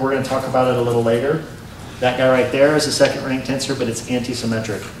electromagnetism, and we're going to talk about it a little later. That guy right there is a second-rank tensor, but it's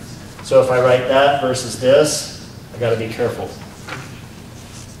anti-symmetric. So if I write that versus this, I got to be careful.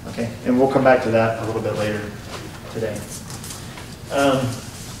 Okay? And we'll come back to that a little bit later today.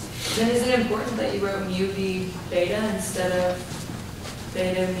 Then is it important that you wrote mu v beta instead of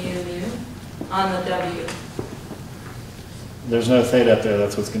beta mu mu on the W? There's no theta up there,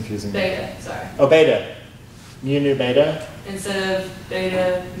 that's what's confusing me. Beta, sorry. Oh, beta. Mu nu beta? Instead of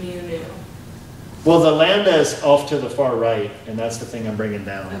beta mu nu. Well, the lambda is off to the far right, and that's the thing I'm bringing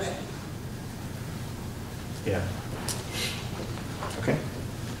down. Okay. Yeah. Okay.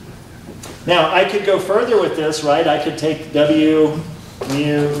 Now, I could go further with this, right? I could take w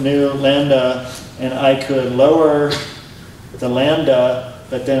mu nu lambda, and I could lower the lambda,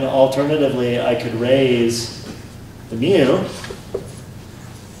 but then alternatively, I could raise the mu.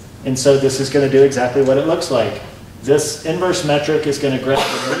 And so this is going to do exactly what it looks like. This inverse metric is going to grab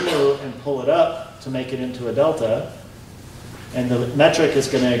the mu and pull it up to make it into a delta. And the metric is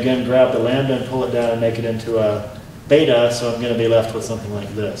going to, again, grab the lambda and pull it down and make it into a beta, so I'm going to be left with something like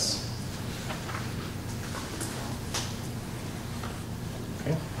this.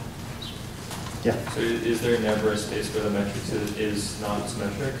 Okay? Yeah? So is there never a space where the metric is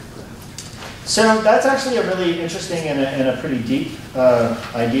non-symmetric? So that's actually a really interesting and a pretty deep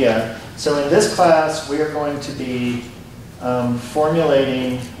idea. So in this class, we are going to be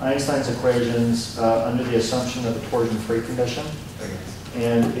formulating Einstein's equations under the assumption of a torsion-free condition.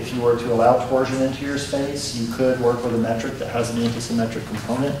 And if you were to allow torsion into your space, you could work with a metric that has an antisymmetric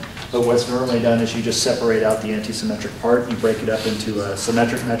component. But what's normally done is you just separate out the antisymmetric part, you break it up into a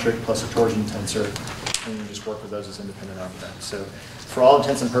symmetric metric plus a torsion tensor, and you just work with those as independent objects. So for all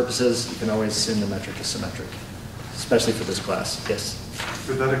intents and purposes, you can always assume the metric is symmetric, especially for this class. Yes?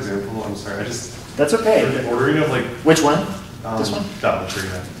 For that example, I'm sorry, That's okay. For the ordering of like... Which one? This one? That one, sure,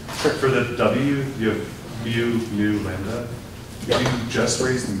 yeah. Sure. For the W, you have mu, mu, lambda. If you just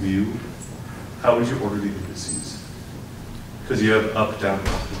raise the mu, how would you order the indices? Because you have up, down,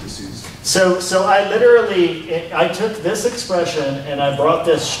 up indices. So I literally, I took this expression and I brought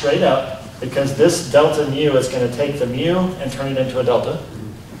this straight up because this delta mu is going to take the mu and turn it into a delta.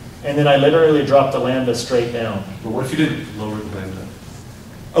 And then I literally dropped the lambda straight down. But what if you didn't lower the lambda?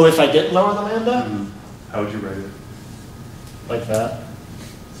 Oh, if I didn't lower the lambda? How would you write it? Like that.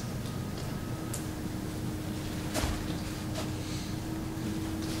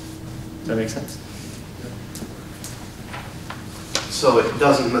 Does that make sense? So it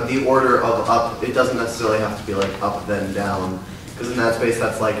doesn't, the order of up, it doesn't necessarily have to be like up then down, because in that space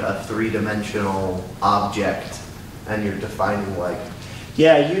that's like a three-dimensional object, and you're defining like.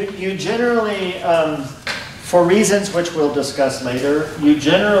 Yeah, you generally, for reasons which we'll discuss later, you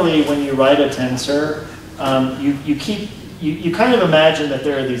generally, when you write a tensor, you kind of imagine that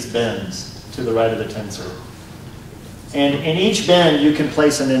there are these bins to the right of the tensor. And in each bin, you can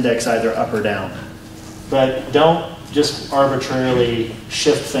place an index either up or down. But don't just arbitrarily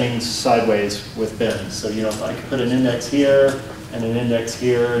shift things sideways with bins. So, you know, if I could put an index here, and an index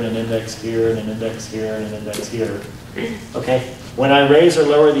here, and an index here, and an index here, and an index here. Okay? When I raise or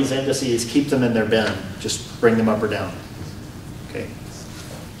lower these indices, keep them in their bin. Just bring them up or down. Okay?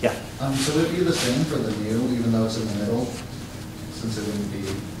 Yeah? So would it be the same for the mu, even though it's in the middle? Since it wouldn't be,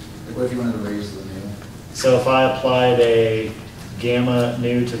 like what if you wanted to raise the mu? So if I applied a gamma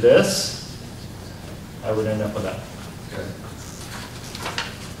nu to this, I would end up with that. Okay.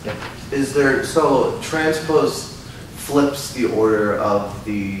 Yeah. Is there, so transpose flips the order of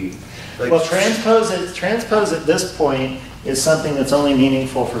the, like. Well, transpose at this point is something that's only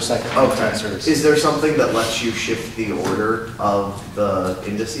meaningful for second-order tensors. Is there something that lets you shift the order of the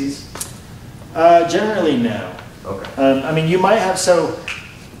indices? Generally, no. Okay. I mean, you might have,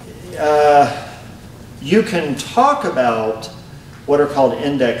 you can talk about what are called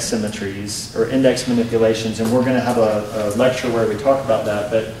index symmetries or index manipulations, and we're going to have a lecture where we talk about that.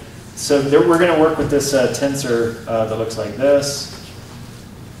 But so we're going to work with this tensor that looks like this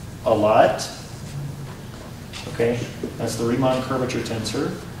a lot. Okay, that's the Riemann curvature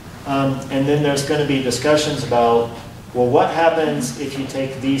tensor. And then there's going to be discussions about, well, what happens if you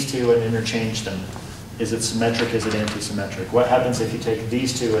take these two and interchange them? Is it symmetric? Is it anti-symmetric? What happens if you take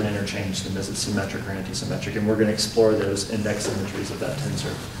these two and interchange them? Is it symmetric or anti-symmetric? And we're going to explore those index symmetries of that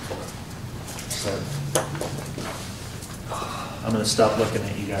tensor. So I'm going to stop looking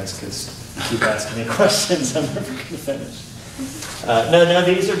at you guys because you keep asking me questions. I'm never going to finish. No,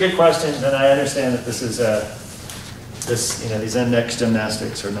 these are good questions, and I understand that this is these index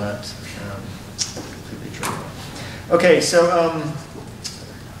gymnastics are not completely true. Okay, so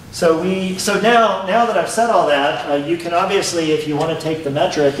now that I've said all that, you can obviously, if you want to take the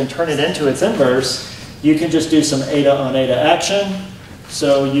metric and turn it into its inverse, you can just do some eta on eta action.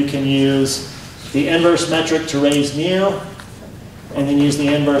 So you can use the inverse metric to raise mu, and then use the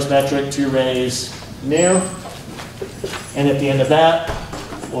inverse metric to raise mu. And at the end of that,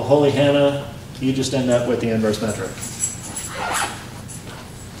 well, holy Hannah, you just end up with the inverse metric.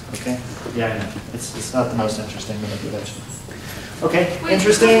 Okay? Yeah, I know. It's not the most interesting manipulation. Okay,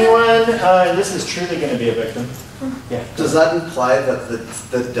 interesting one. This is truly going to be a victim. Yeah. Does that imply that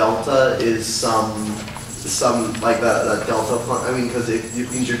the delta is some like that delta? I mean, because it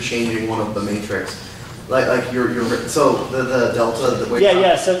means you're changing one of the matrix. Like you're so the delta.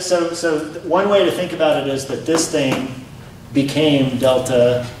 Yeah. So one way to think about it is that this thing became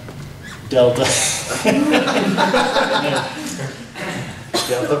delta. Delta,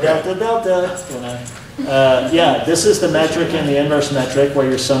 yeah, this is the metric and the inverse metric where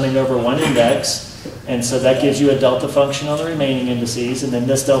you're summing over one index, and so that gives you a delta function on the remaining indices, and then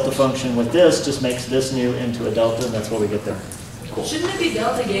this delta function with this just makes this nu into a delta, and that's what we get there. Cool. Shouldn't it be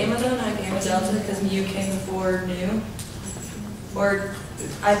delta gamma though, not gamma delta, because mu came before nu? Or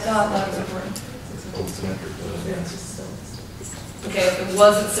I thought that was important. Okay, if it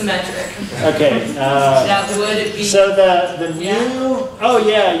wasn't symmetric. Okay. That would it be? So the mu. Yeah. Oh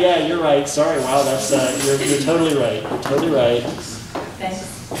yeah, you're right. Sorry. Wow, that's you're totally right. You're totally right. Thanks.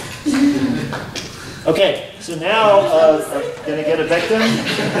 Okay. So now gonna get a victim.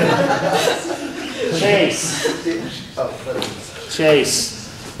 Chase.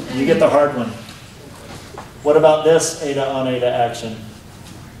 You get the hard one. What about this eta on eta action?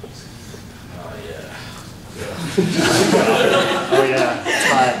 Oh yeah, it's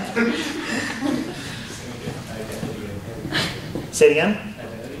hot. Say it again?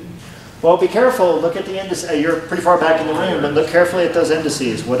 Well, be careful. Look at the indices. You're pretty far back in the room, but look carefully at those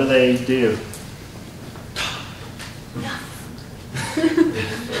indices. What do they do?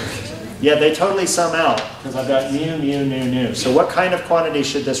 Yeah, they totally sum out, because I've got mu. So what kind of quantity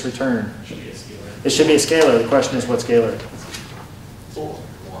should this return? It should be a scalar. The question is what scalar? 4.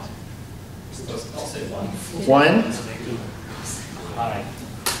 1. I'll say 1. 1? Hi.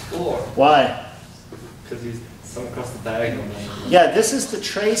 4. Why? Because he's some across the diagonal. Yeah, this is the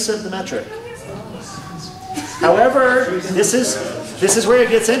trace of the metric. However, this is where it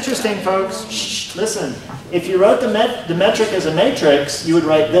gets interesting, folks. Shh, listen. If you wrote the metric as a matrix, you would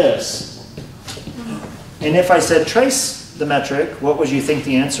write this. And if I said trace the metric, what would you think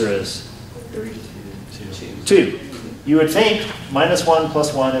the answer is? 2. You would think -1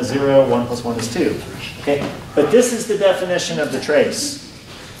 + 1 is 0, 1 + 1 is 2. Okay? But this is the definition of the trace.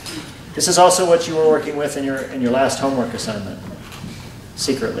 This is also what you were working with in your last homework assignment,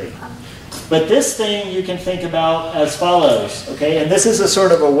 secretly. But this thing you can think about as follows, okay? And this is a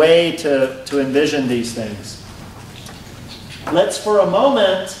sort of a way to envision these things. Let's for a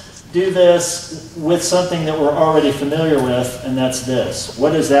moment do this with something that we're already familiar with, and that's this.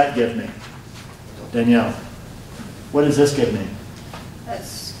 What does that give me? Danielle, what does this give me?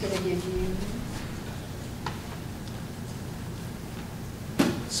 That's going to give you...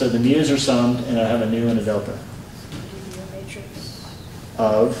 So the mu's are summed, and I have a nu and a delta. Give you a matrix.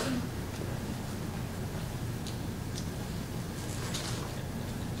 Of?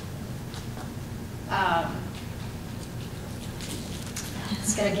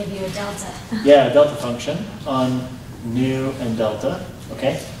 It's going to give you a delta. Yeah, a delta function on nu and delta.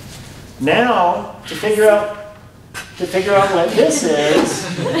 Okay. Now to figure out what this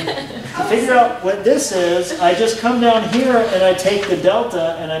is, I just come down here and I take the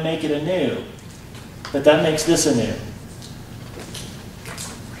delta and I make it a nu. But that makes this a nu.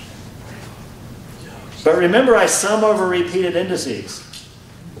 But remember, I sum over repeated indices.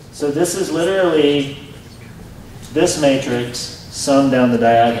 So this is literally this matrix summed down the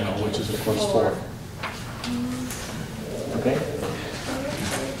diagonal, which is of course 4. Okay?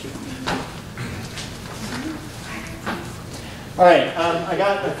 All right, I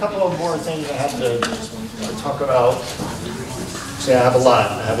got a couple of more things I have to talk about. See, I have a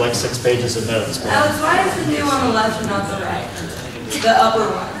lot. I have like 6 pages of notes. Alex, why is the new on the left and not the right? The upper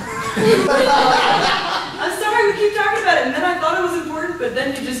one. I'm sorry, we keep talking about it, and then I thought it was important, but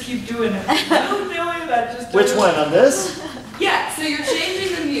then you just keep doing it. No feeling about just Which one, on this? Yeah, so you're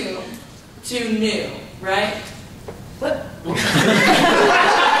changing the mu to new, right? What?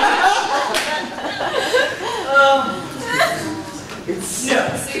 No,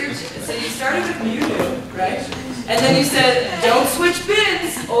 so you started with mu new, right? And then you said, don't switch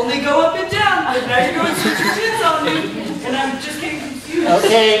bins, only go up and down, but now you're going to switch your bins on me, and I'm just getting confused.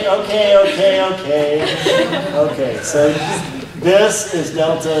 Okay, so this is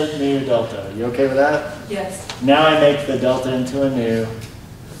delta, nu, delta. You okay with that? Yes. Now I make the delta into a nu.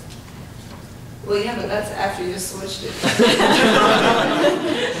 Well, yeah, but that's after you just switched it.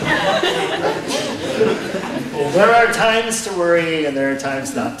 There are times to worry and there are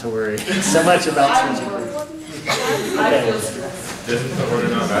times not to worry. So much about switching. I feel stressed. Doesn't the order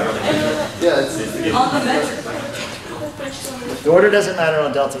not matter on the metric? Yeah, it's On the metric. The order doesn't matter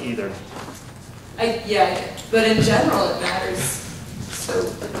on delta either. Yeah, but in general it matters. So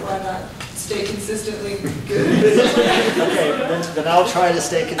why not stay consistently good? Okay, then I'll try to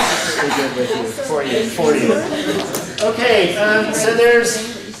stay consistently good with you, for you. Okay, so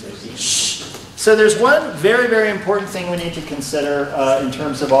there's one very, very important thing we need to consider in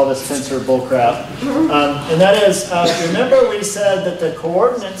terms of all this tensor bullcrap, and that is, remember we said that the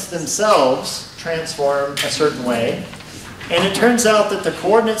coordinates themselves transform a certain way, and it turns out that the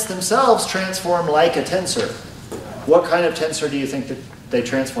coordinates themselves transform like a tensor. What kind of tensor do you think that they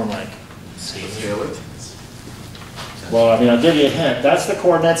transform like? scalar. Well, I mean, I'll give you a hint. That's the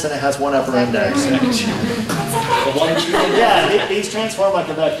coordinates, and it has one upper index. Yeah, these transform like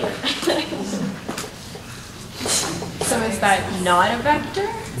a vector. So is that not a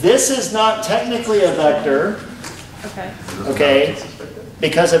vector? This is not technically a vector, okay,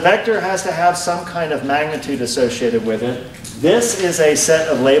 because a vector has to have some kind of magnitude associated with it. This is a set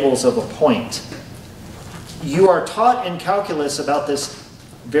of labels of a point. You are taught in calculus about this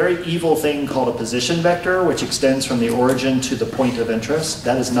very evil thing called a position vector, which extends from the origin to the point of interest.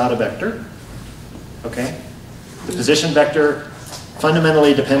 That is not a vector, okay? The position vector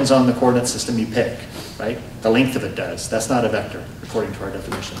fundamentally depends on the coordinate system you pick, right? The length of it does. That's not a vector, according to our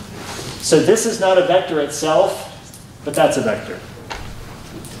definition. So this is not a vector itself, but that's a vector,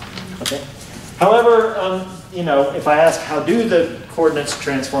 okay? However, you know, if I ask how do the coordinates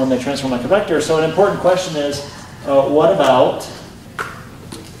transform, they transform like a vector. So an important question is, what about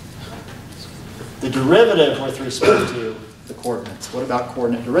the derivative with respect to the coordinates? What about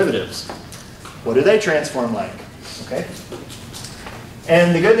coordinate derivatives? What do they transform like? Okay.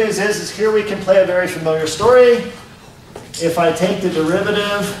 And the good news is here we can play a very familiar story. if I take the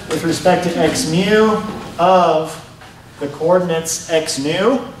derivative with respect to x mu of the coordinates x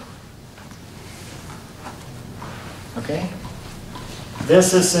nu, okay,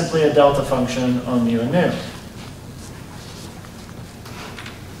 this is simply a delta function on mu and nu.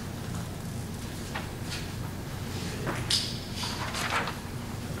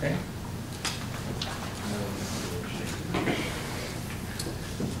 Okay.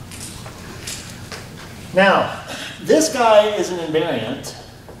 Now, this guy is an invariant,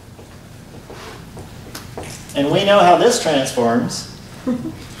 and we know how this transforms.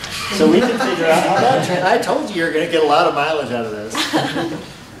 So we can figure out how that I told you you're going to get a lot of mileage out of this.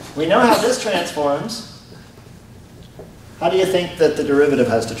 We know how this transforms. How do you think that the derivative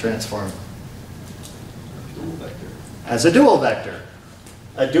has to transform? As a dual vector.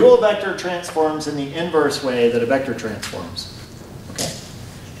 A dual vector transforms in the inverse way that a vector transforms. Okay.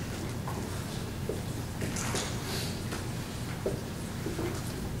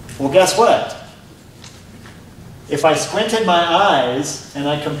 Well, guess what? If I squinted my eyes and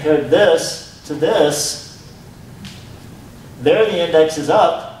I compared this to this, there the index is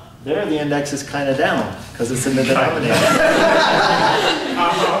up, there the index is kind of down, because it's in the denominator.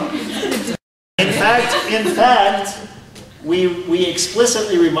 In fact, we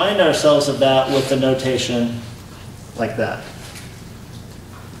explicitly remind ourselves of that with the notation like that.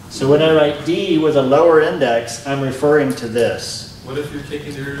 So when I write D with a lower index, I'm referring to this. What if you're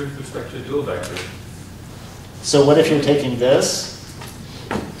taking the derivative with respect to a dual vector? So what if you're taking this?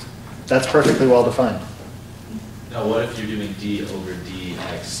 That's perfectly well defined. Now, what if you're doing D over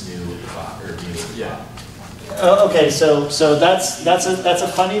dx nu or mu? Yeah. Oh, okay, so that's a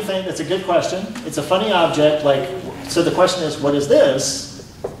funny thing. That's a good question. It's a funny object. Like, so the question is, what is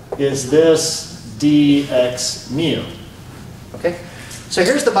this? Is this dx mu? Okay. So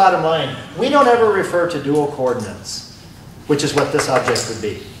here's the bottom line. We don't ever refer to dual coordinates, which is what this object would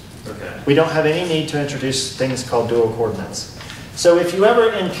be. Okay. We don't have any need to introduce things called dual coordinates. So if you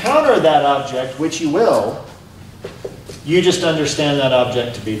ever encounter that object, which you will, you just understand that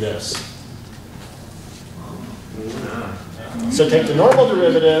object to be this. So take the normal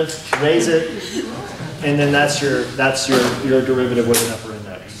derivative, raise it, and then that's your derivative with an upper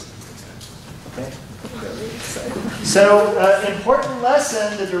index. Okay? So important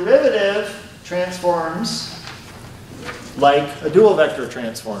lesson, the derivative transforms like a dual vector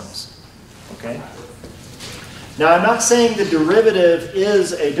transforms. Okay? Now I'm not saying the derivative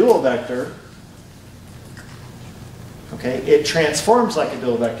is a dual vector. Okay? It transforms like a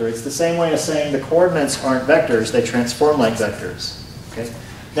dual vector. It's the same way as saying the coordinates aren't vectors, they transform like vectors. Okay?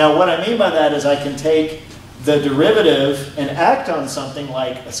 Now what I mean by that is I can take the derivative and act on something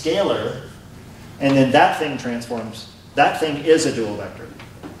like a scalar, and then that thing transforms. That thing is a dual vector.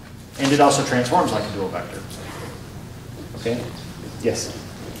 And it also transforms like a dual vector. Okay? Yes?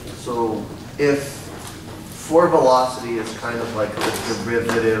 So if for velocity is kind of like the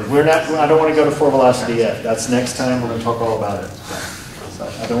derivative. I don't want to go to for velocity yet. That's next time. We're going to talk all about it. So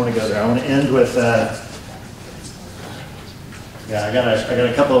I don't want to go there. I want to end with, yeah, I got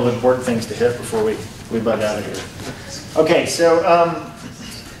a couple of important things to hit before we bug out of here. Okay, so,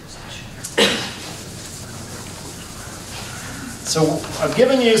 so I've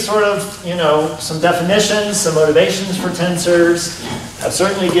given you sort of, some definitions, some motivations for tensors. I've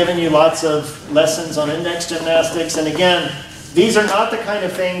certainly given you lots of lessons on index gymnastics. And again, these are not the kind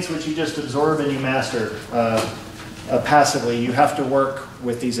of things which you just absorb and you master passively. You have to work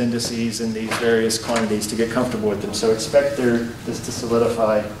with these indices and these various quantities to get comfortable with them. So expect this to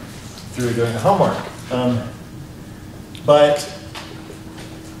solidify through doing the homework. But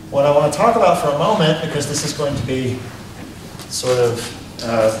what I want to talk about for a moment, because this is going to be sort of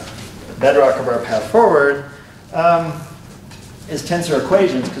bedrock of our path forward, is tensor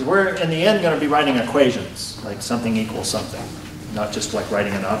equations, because we're in the end going to be writing equations, like something equals something, not just like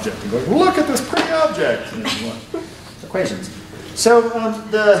writing an object and going, look at this pretty object. Equations. So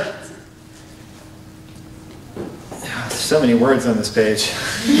there's so many words on this page.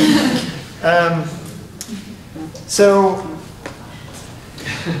 The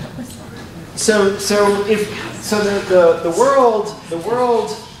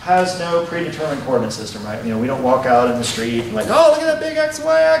world has no predetermined coordinate system, right? We don't walk out in the street and like, oh, look at that big x and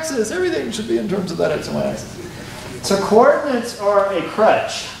y axis. Everything should be in terms of that x and y axis. So coordinates are a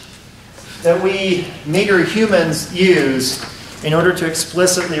crutch that we meager humans use in order to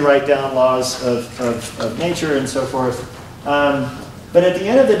explicitly write down laws of nature and so forth. But at the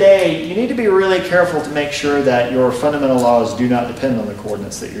end of the day, you need to be really careful to make sure that your fundamental laws do not depend on the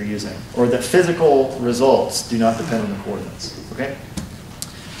coordinates that you're using, or that physical results do not depend on the coordinates. Okay?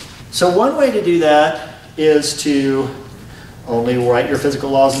 So one way to do that is to only write your physical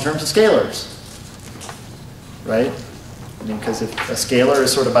laws in terms of scalars, right? I mean, because if a scalar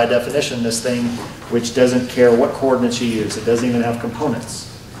is sort of by definition this thing which doesn't care what coordinates you use. It doesn't even have components.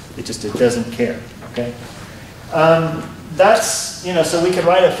 It doesn't care, okay? That's, so we could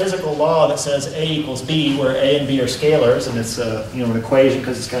write a physical law that says A equals B, where A and B are scalars, and it's an equation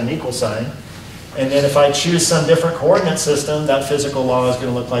because it's got an equal sign. And then if I choose some different coordinate system, that physical law is going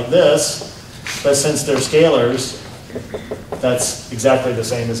to look like this. But since they're scalars, that's exactly the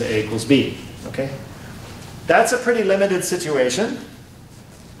same as A equals B, okay? That's a pretty limited situation,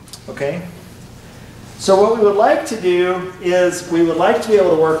 okay? So what we would like to do is we would like to be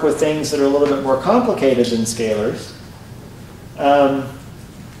able to work with things that are a little bit more complicated than scalars.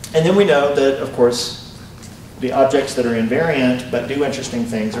 And then we know that, of course, the objects that are invariant but do interesting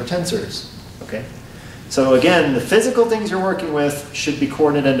things are tensors, okay? So again, the physical things you're working with should be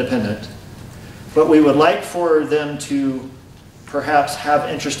coordinate independent. But we would like for them to perhaps have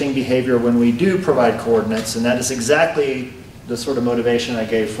interesting behavior when we do provide coordinates, and that is exactly the sort of motivation I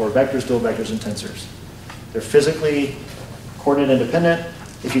gave for vectors, dual vectors, and tensors. They're physically coordinate independent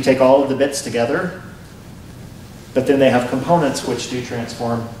if you take all of the bits together, but then they have components which do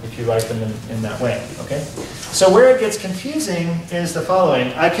transform if you write them in that way, okay? So where it gets confusing is the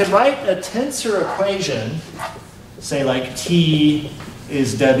following. I could write a tensor equation, say like T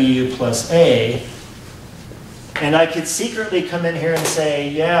is W plus A, and I could secretly come in here and say,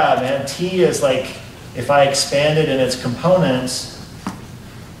 yeah, man, T is like, if I expand it in its components,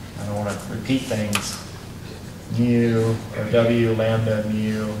 I don't want to repeat things, mu, or W, lambda,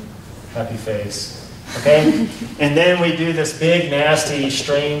 mu, happy face, okay? And then we do this big, nasty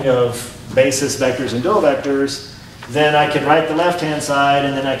string of basis vectors and dual vectors. Then I could write the left-hand side,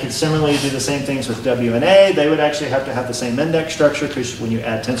 and then I could similarly do the same things with W and A. They would actually have to have the same index structure, because when you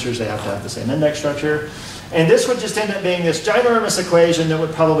add tensors, they have to have the same index structure. And this would just end up being this ginormous equation that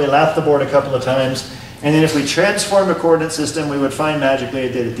would probably lap the board a couple of times. And then if we transformed a coordinate system, we would find magically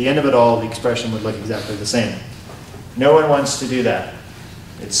that at the end of it all, the expression would look exactly the same. No one wants to do that.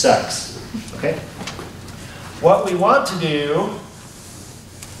 It sucks, okay? What we want to do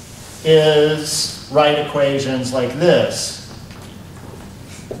is write equations like this.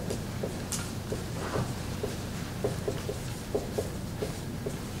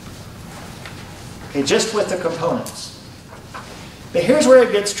 Okay, just with the components. But here's where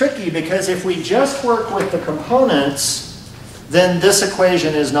it gets tricky, because if we just work with the components, then this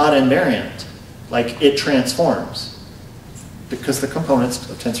equation is not invariant. Like, it transforms. Because the components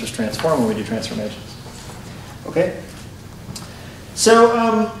of tensors transform when we do transformations. Okay?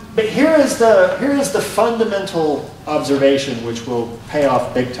 So, but here is the fundamental observation, which will pay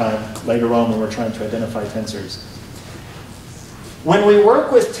off big time later on when we're trying to identify tensors. When we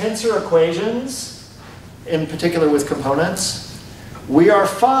work with tensor equations, in particular with components, we are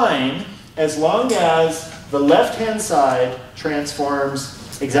fine as long as the left-hand side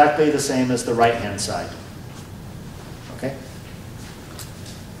transforms exactly the same as the right-hand side. Okay?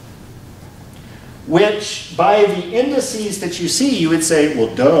 Which, by the indices that you see, you would say,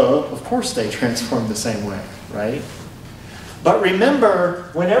 well, duh, of course they transform the same way, right? But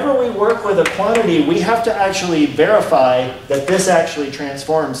remember, whenever we work with a quantity, we have to actually verify that this actually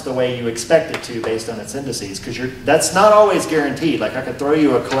transforms the way you expect it to based on its indices, because that's not always guaranteed. Like, I could throw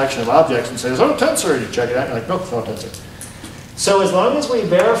you a collection of objects and say, oh, tensor, and you check it out, and you're like, nope, it's not tensor. So as long as we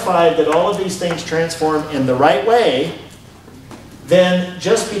verify that all of these things transform in the right way, then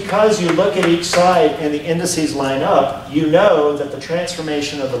just because you look at each side and the indices line up, you know that the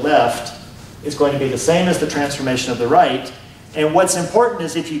transformation of the left is going to be the same as the transformation of the right. And what's important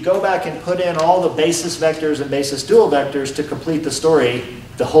is if you go back and put in all the basis vectors and basis dual vectors to complete the story,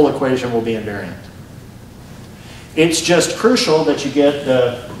 the whole equation will be invariant. It's just crucial that you get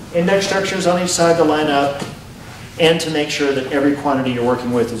the index structures on each side to line up, and to make sure that every quantity you're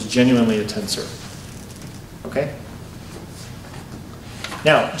working with is genuinely a tensor. Okay?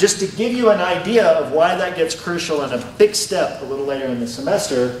 Now, just to give you an idea of why that gets crucial and a big step a little later in the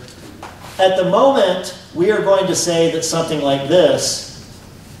semester, at the moment, we are going to say that something like this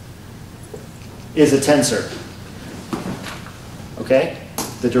is a tensor. Okay?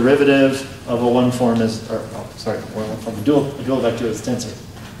 The derivative of a one form is, a dual vector is a tensor.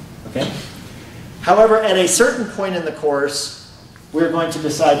 Okay? However, at a certain point in the course, we're going to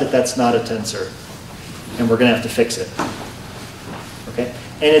decide that that's not a tensor, and we're going to have to fix it. Okay?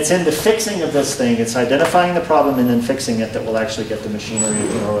 And it's in the fixing of this thing, it's identifying the problem and then fixing it, that will actually get the machinery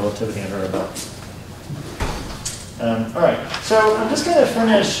of general relativity under our belt. All right, so I'm just going to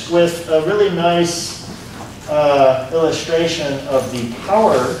finish with a really nice illustration of the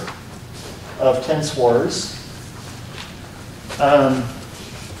power of tensors.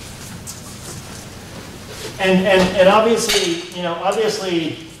 And obviously, you know,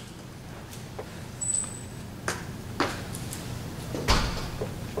 obviously,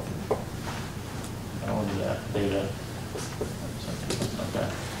 I don't want to do that, beta. Okay.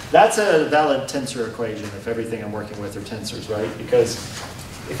 That's a valid tensor equation if everything I'm working with are tensors, right? Because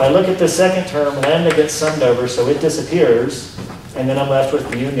if I look at the second term, lambda gets summed over, so it disappears, and then I'm left with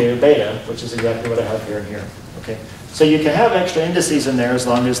mu nu beta, which is exactly what I have here and here. Okay? So you can have extra indices in there as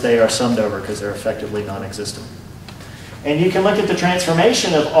long as they are summed over, because they're effectively non-existent. And you can look at the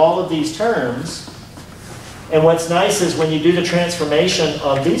transformation of all of these terms, and what's nice is when you do the transformation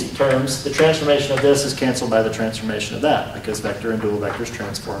of these terms, the transformation of this is canceled by the transformation of that, because vector and dual vectors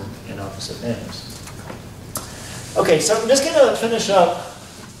transform in opposite manners. Okay, so I'm just going to finish up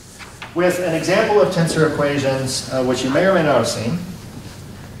with an example of tensor equations, which you may or may not have seen.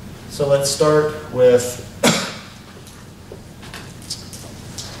 So let's start with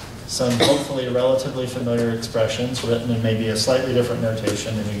some hopefully relatively familiar expressions written in maybe a slightly different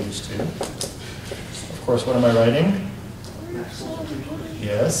notation than you're used to. Of course, what am I writing?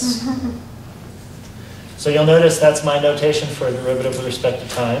 Yes. So you'll notice that's my notation for a derivative with respect to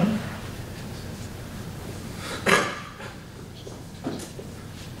time.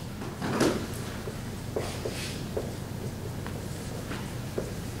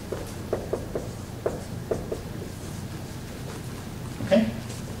 Okay.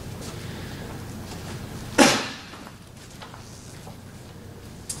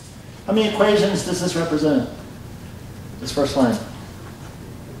 How many equations does this represent? This first line.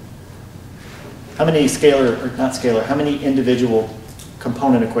 How many scalar, or not scalar, how many individual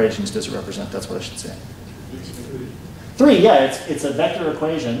component equations does it represent? That's what I should say. 3, yeah, it's a vector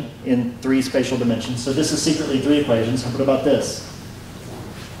equation in 3 spatial dimensions. So this is secretly 3 equations. What about this?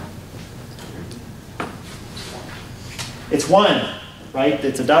 It's 1, right?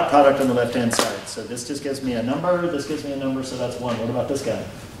 It's a dot product on the left-hand side. So this just gives me a number, this gives me a number, so that's 1. What about this guy?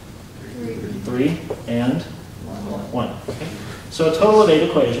 3 and 1. Okay. So a total of 8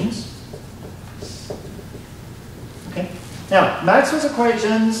 equations. Okay. Now, Maxwell's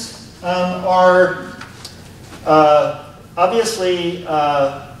equations are obviously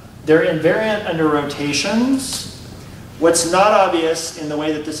they're invariant under rotations. What's not obvious in the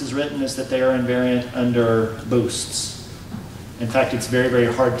way that this is written is that they are invariant under boosts. In fact, it's very,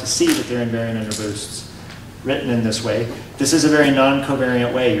 very hard to see that they're invariant under boosts written in this way. This is a very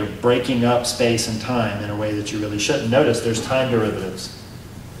non-covariant way. You're breaking up space and time in a way that you really shouldn't. Notice there's time derivatives.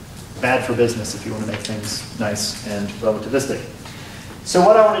 Bad for business if you want to make things nice and relativistic. So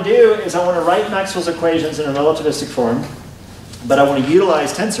what I want to do is I want to write Maxwell's equations in a relativistic form, but I want to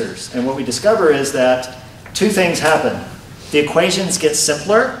utilize tensors. And what we discover is that 2 things happen. The equations get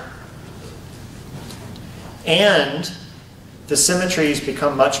simpler, and the symmetries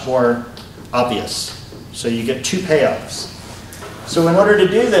become much more obvious. So you get 2 payoffs. So in order to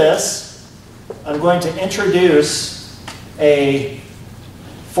do this, I'm going to introduce a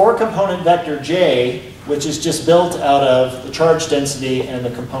 4-component vector J, which is just built out of the charge density and the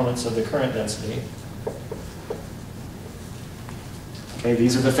components of the current density. Okay,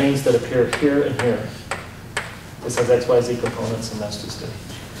 these are the things that appear here and here. This has x, y, z components, and that's just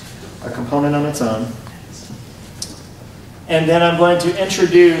a component on its own. And then I'm going to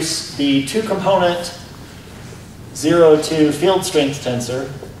introduce the 2-component 0 to field strength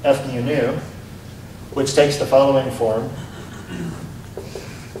tensor, F mu nu, which takes the following form.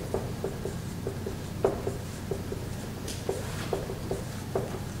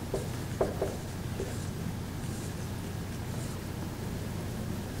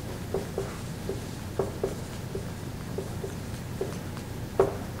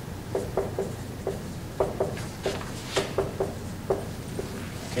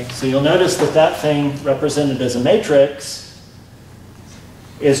 So you'll notice that that thing represented as a matrix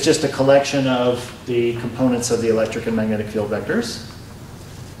is just a collection of the components of the electric and magnetic field vectors.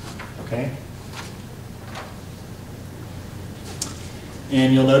 Okay.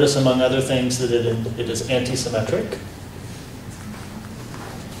 And you'll notice, among other things, that it is anti-symmetric. If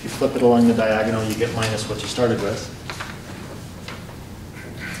you flip it along the diagonal, you get minus what you started with.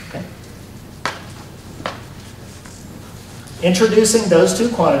 Introducing those 2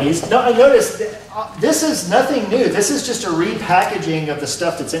 quantities. Now, I noticed this is nothing new. This is just a repackaging of the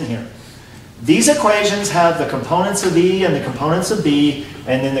stuff that's in here. These equations have the components of E and the components of B,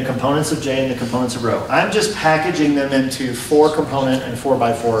 and then the components of J and the components of rho. I'm just packaging them into 4-component and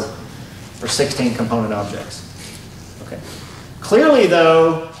 4x4 or 16-component objects. Okay. Clearly,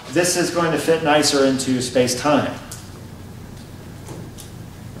 though, this is going to fit nicer into space-time.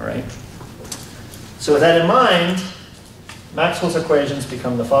 All right. So with that in mind, Maxwell's equations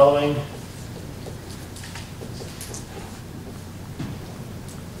become the following.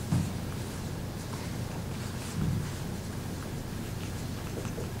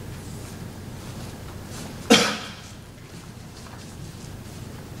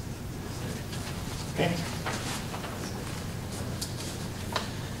 Okay.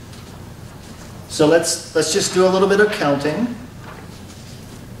 So let's just do a little bit of counting.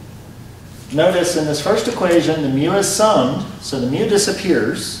 Notice in this first equation, the mu is summed, so the mu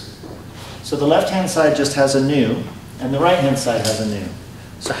disappears. So the left-hand side just has a nu, and the right-hand side has a nu.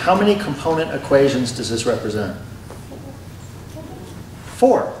 So how many component equations does this represent?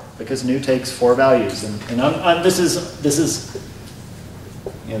 4, because nu takes 4 values. And this is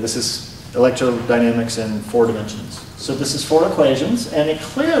electrodynamics in 4 dimensions. So this is 4 equations, and it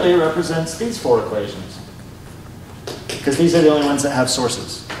clearly represents these 4 equations, because these are the only ones that have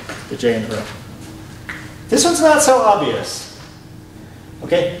sources. The J and the rho. This one's not so obvious.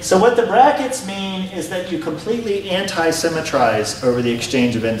 Okay, so what the brackets mean is that you completely anti-symmetrize over the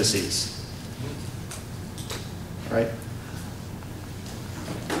exchange of indices. Right?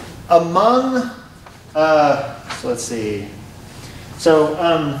 Among, so let's see. So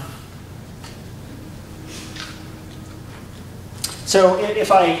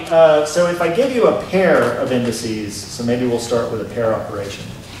if I give you a pair of indices, so maybe we'll start with a pair operation.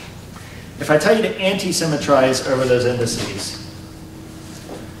 If I tell you to anti-symmetrize over those indices,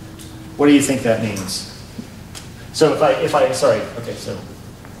 what do you think that means? So so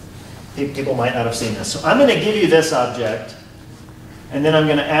people might not have seen this. So I'm going to give you this object, and then I'm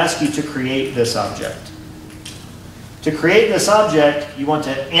going to ask you to create this object. To create this object, you want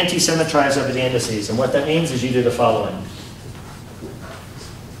to anti-symmetrize over the indices, and what that means is you do the following.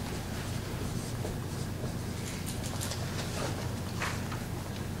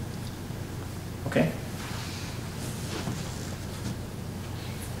 Okay.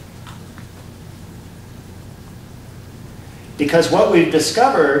 Because what we've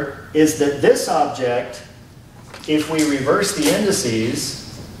discovered is that this object, if we reverse the indices,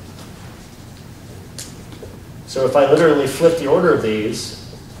 so if I literally flip the order of these,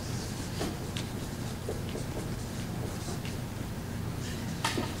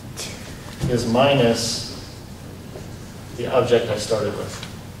 is minus the object I started with.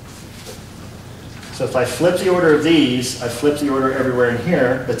 So if I flip the order of these, I flip the order everywhere in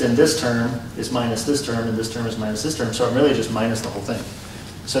here, but then this term is minus this term, and this term is minus this term, so I'm really just minus the whole thing.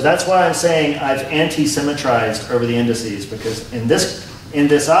 So that's why I'm saying I've anti-symmetrized over the indices, because in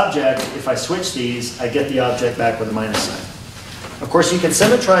this object, if I switch these, I get the object back with a minus sign. Of course, you can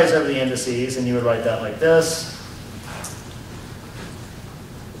symmetrize over the indices, and you would write that like this.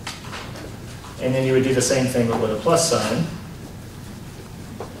 And then you would do the same thing but with a plus sign.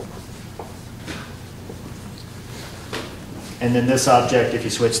 And then this object, if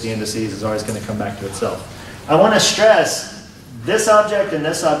you switch the indices, is always going to come back to itself. I want to stress, this object and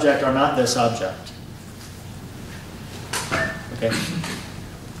this object are not this object. Okay.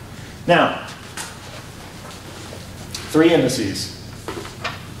 Now, 3 indices.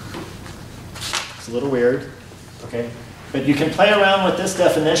 It's a little weird, okay? But you can play around with this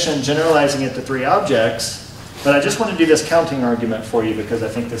definition, generalizing it to 3 objects. But I just want to do this counting argument for you because I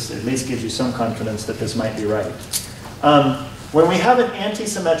think this at least gives you some confidence that this might be right. When we have an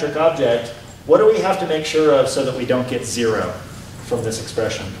anti-symmetric object, what do we have to make sure of so that we don't get 0 from this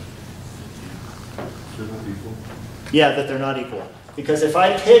expression? They're not equal. Yeah, that they're not equal. Because if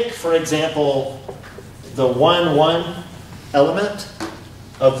I pick, for example, the 1, 1 element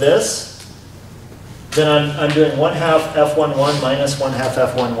of this, then I'm doing 1/2 F11 minus 1/2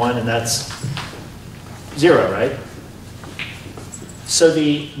 F11, and that's 0, right? So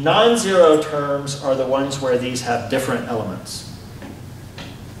the non-zero terms are the ones where these have different elements.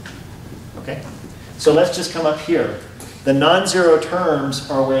 Okay? So let's just come up here. The non-zero terms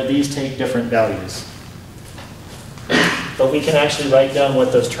are where these take different values. But we can actually write down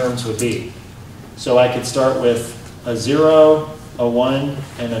what those terms would be. So I could start with a 0, a 1,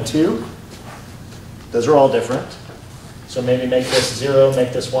 and a 2. Those are all different. So maybe make this 0,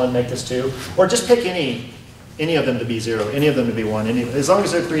 make this 1, make this 2. Or just pick any of them to be 0, any of them to be 1, as long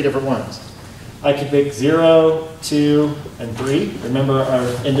as they're 3 different ones. I could pick 0, 2, and 3. Remember our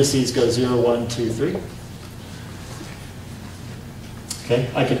indices go 0, 1, 2, 3. Okay,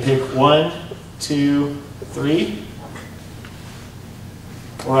 I could pick 1, 2, 3.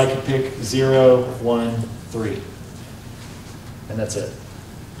 Or I could pick 0, 1, 3. And that's it.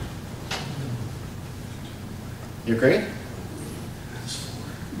 You agree?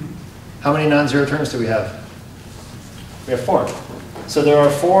 How many non-zero terms do we have? We have 4. So there are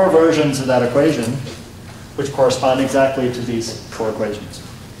 4 versions of that equation, which correspond exactly to these four equations.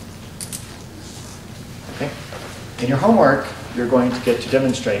 Okay? In your homework, you're going to get to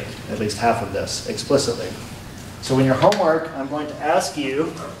demonstrate at least half of this explicitly. So in your homework, I'm going to ask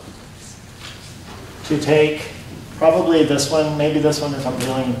you to take probably this one, maybe this one if I'm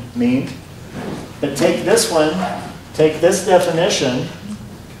feeling mean, but take this one, take this definition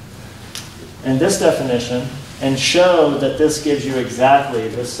and this definition, and show that this gives you exactly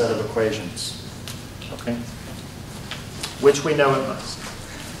this set of equations. Okay? Which we know it must.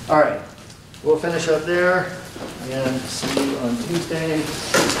 All right, we'll finish up there and see you on Tuesday.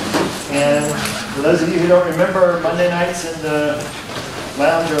 And for those of you who don't remember, Monday nights in the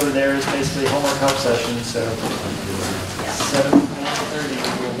lounge over there is basically homework help session. So 7:30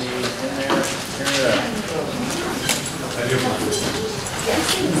 we'll be in there. Turn it up.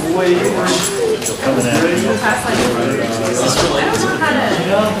 Way coming at me.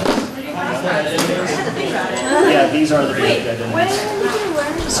 Yeah, these are the basic identities. When did you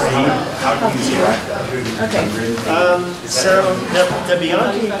learn? So how do you interact that? Okay. So the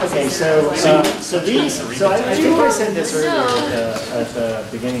beyond, okay, so these, so I think I said this earlier at the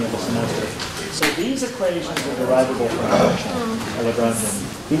beginning of the semester. So these equations are derivable from Lagrangian.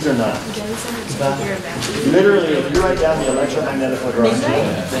 These are not. Literally, if you write down the electromagnetic Lagrangian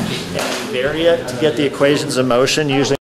and vary it to get the equations of motion, usually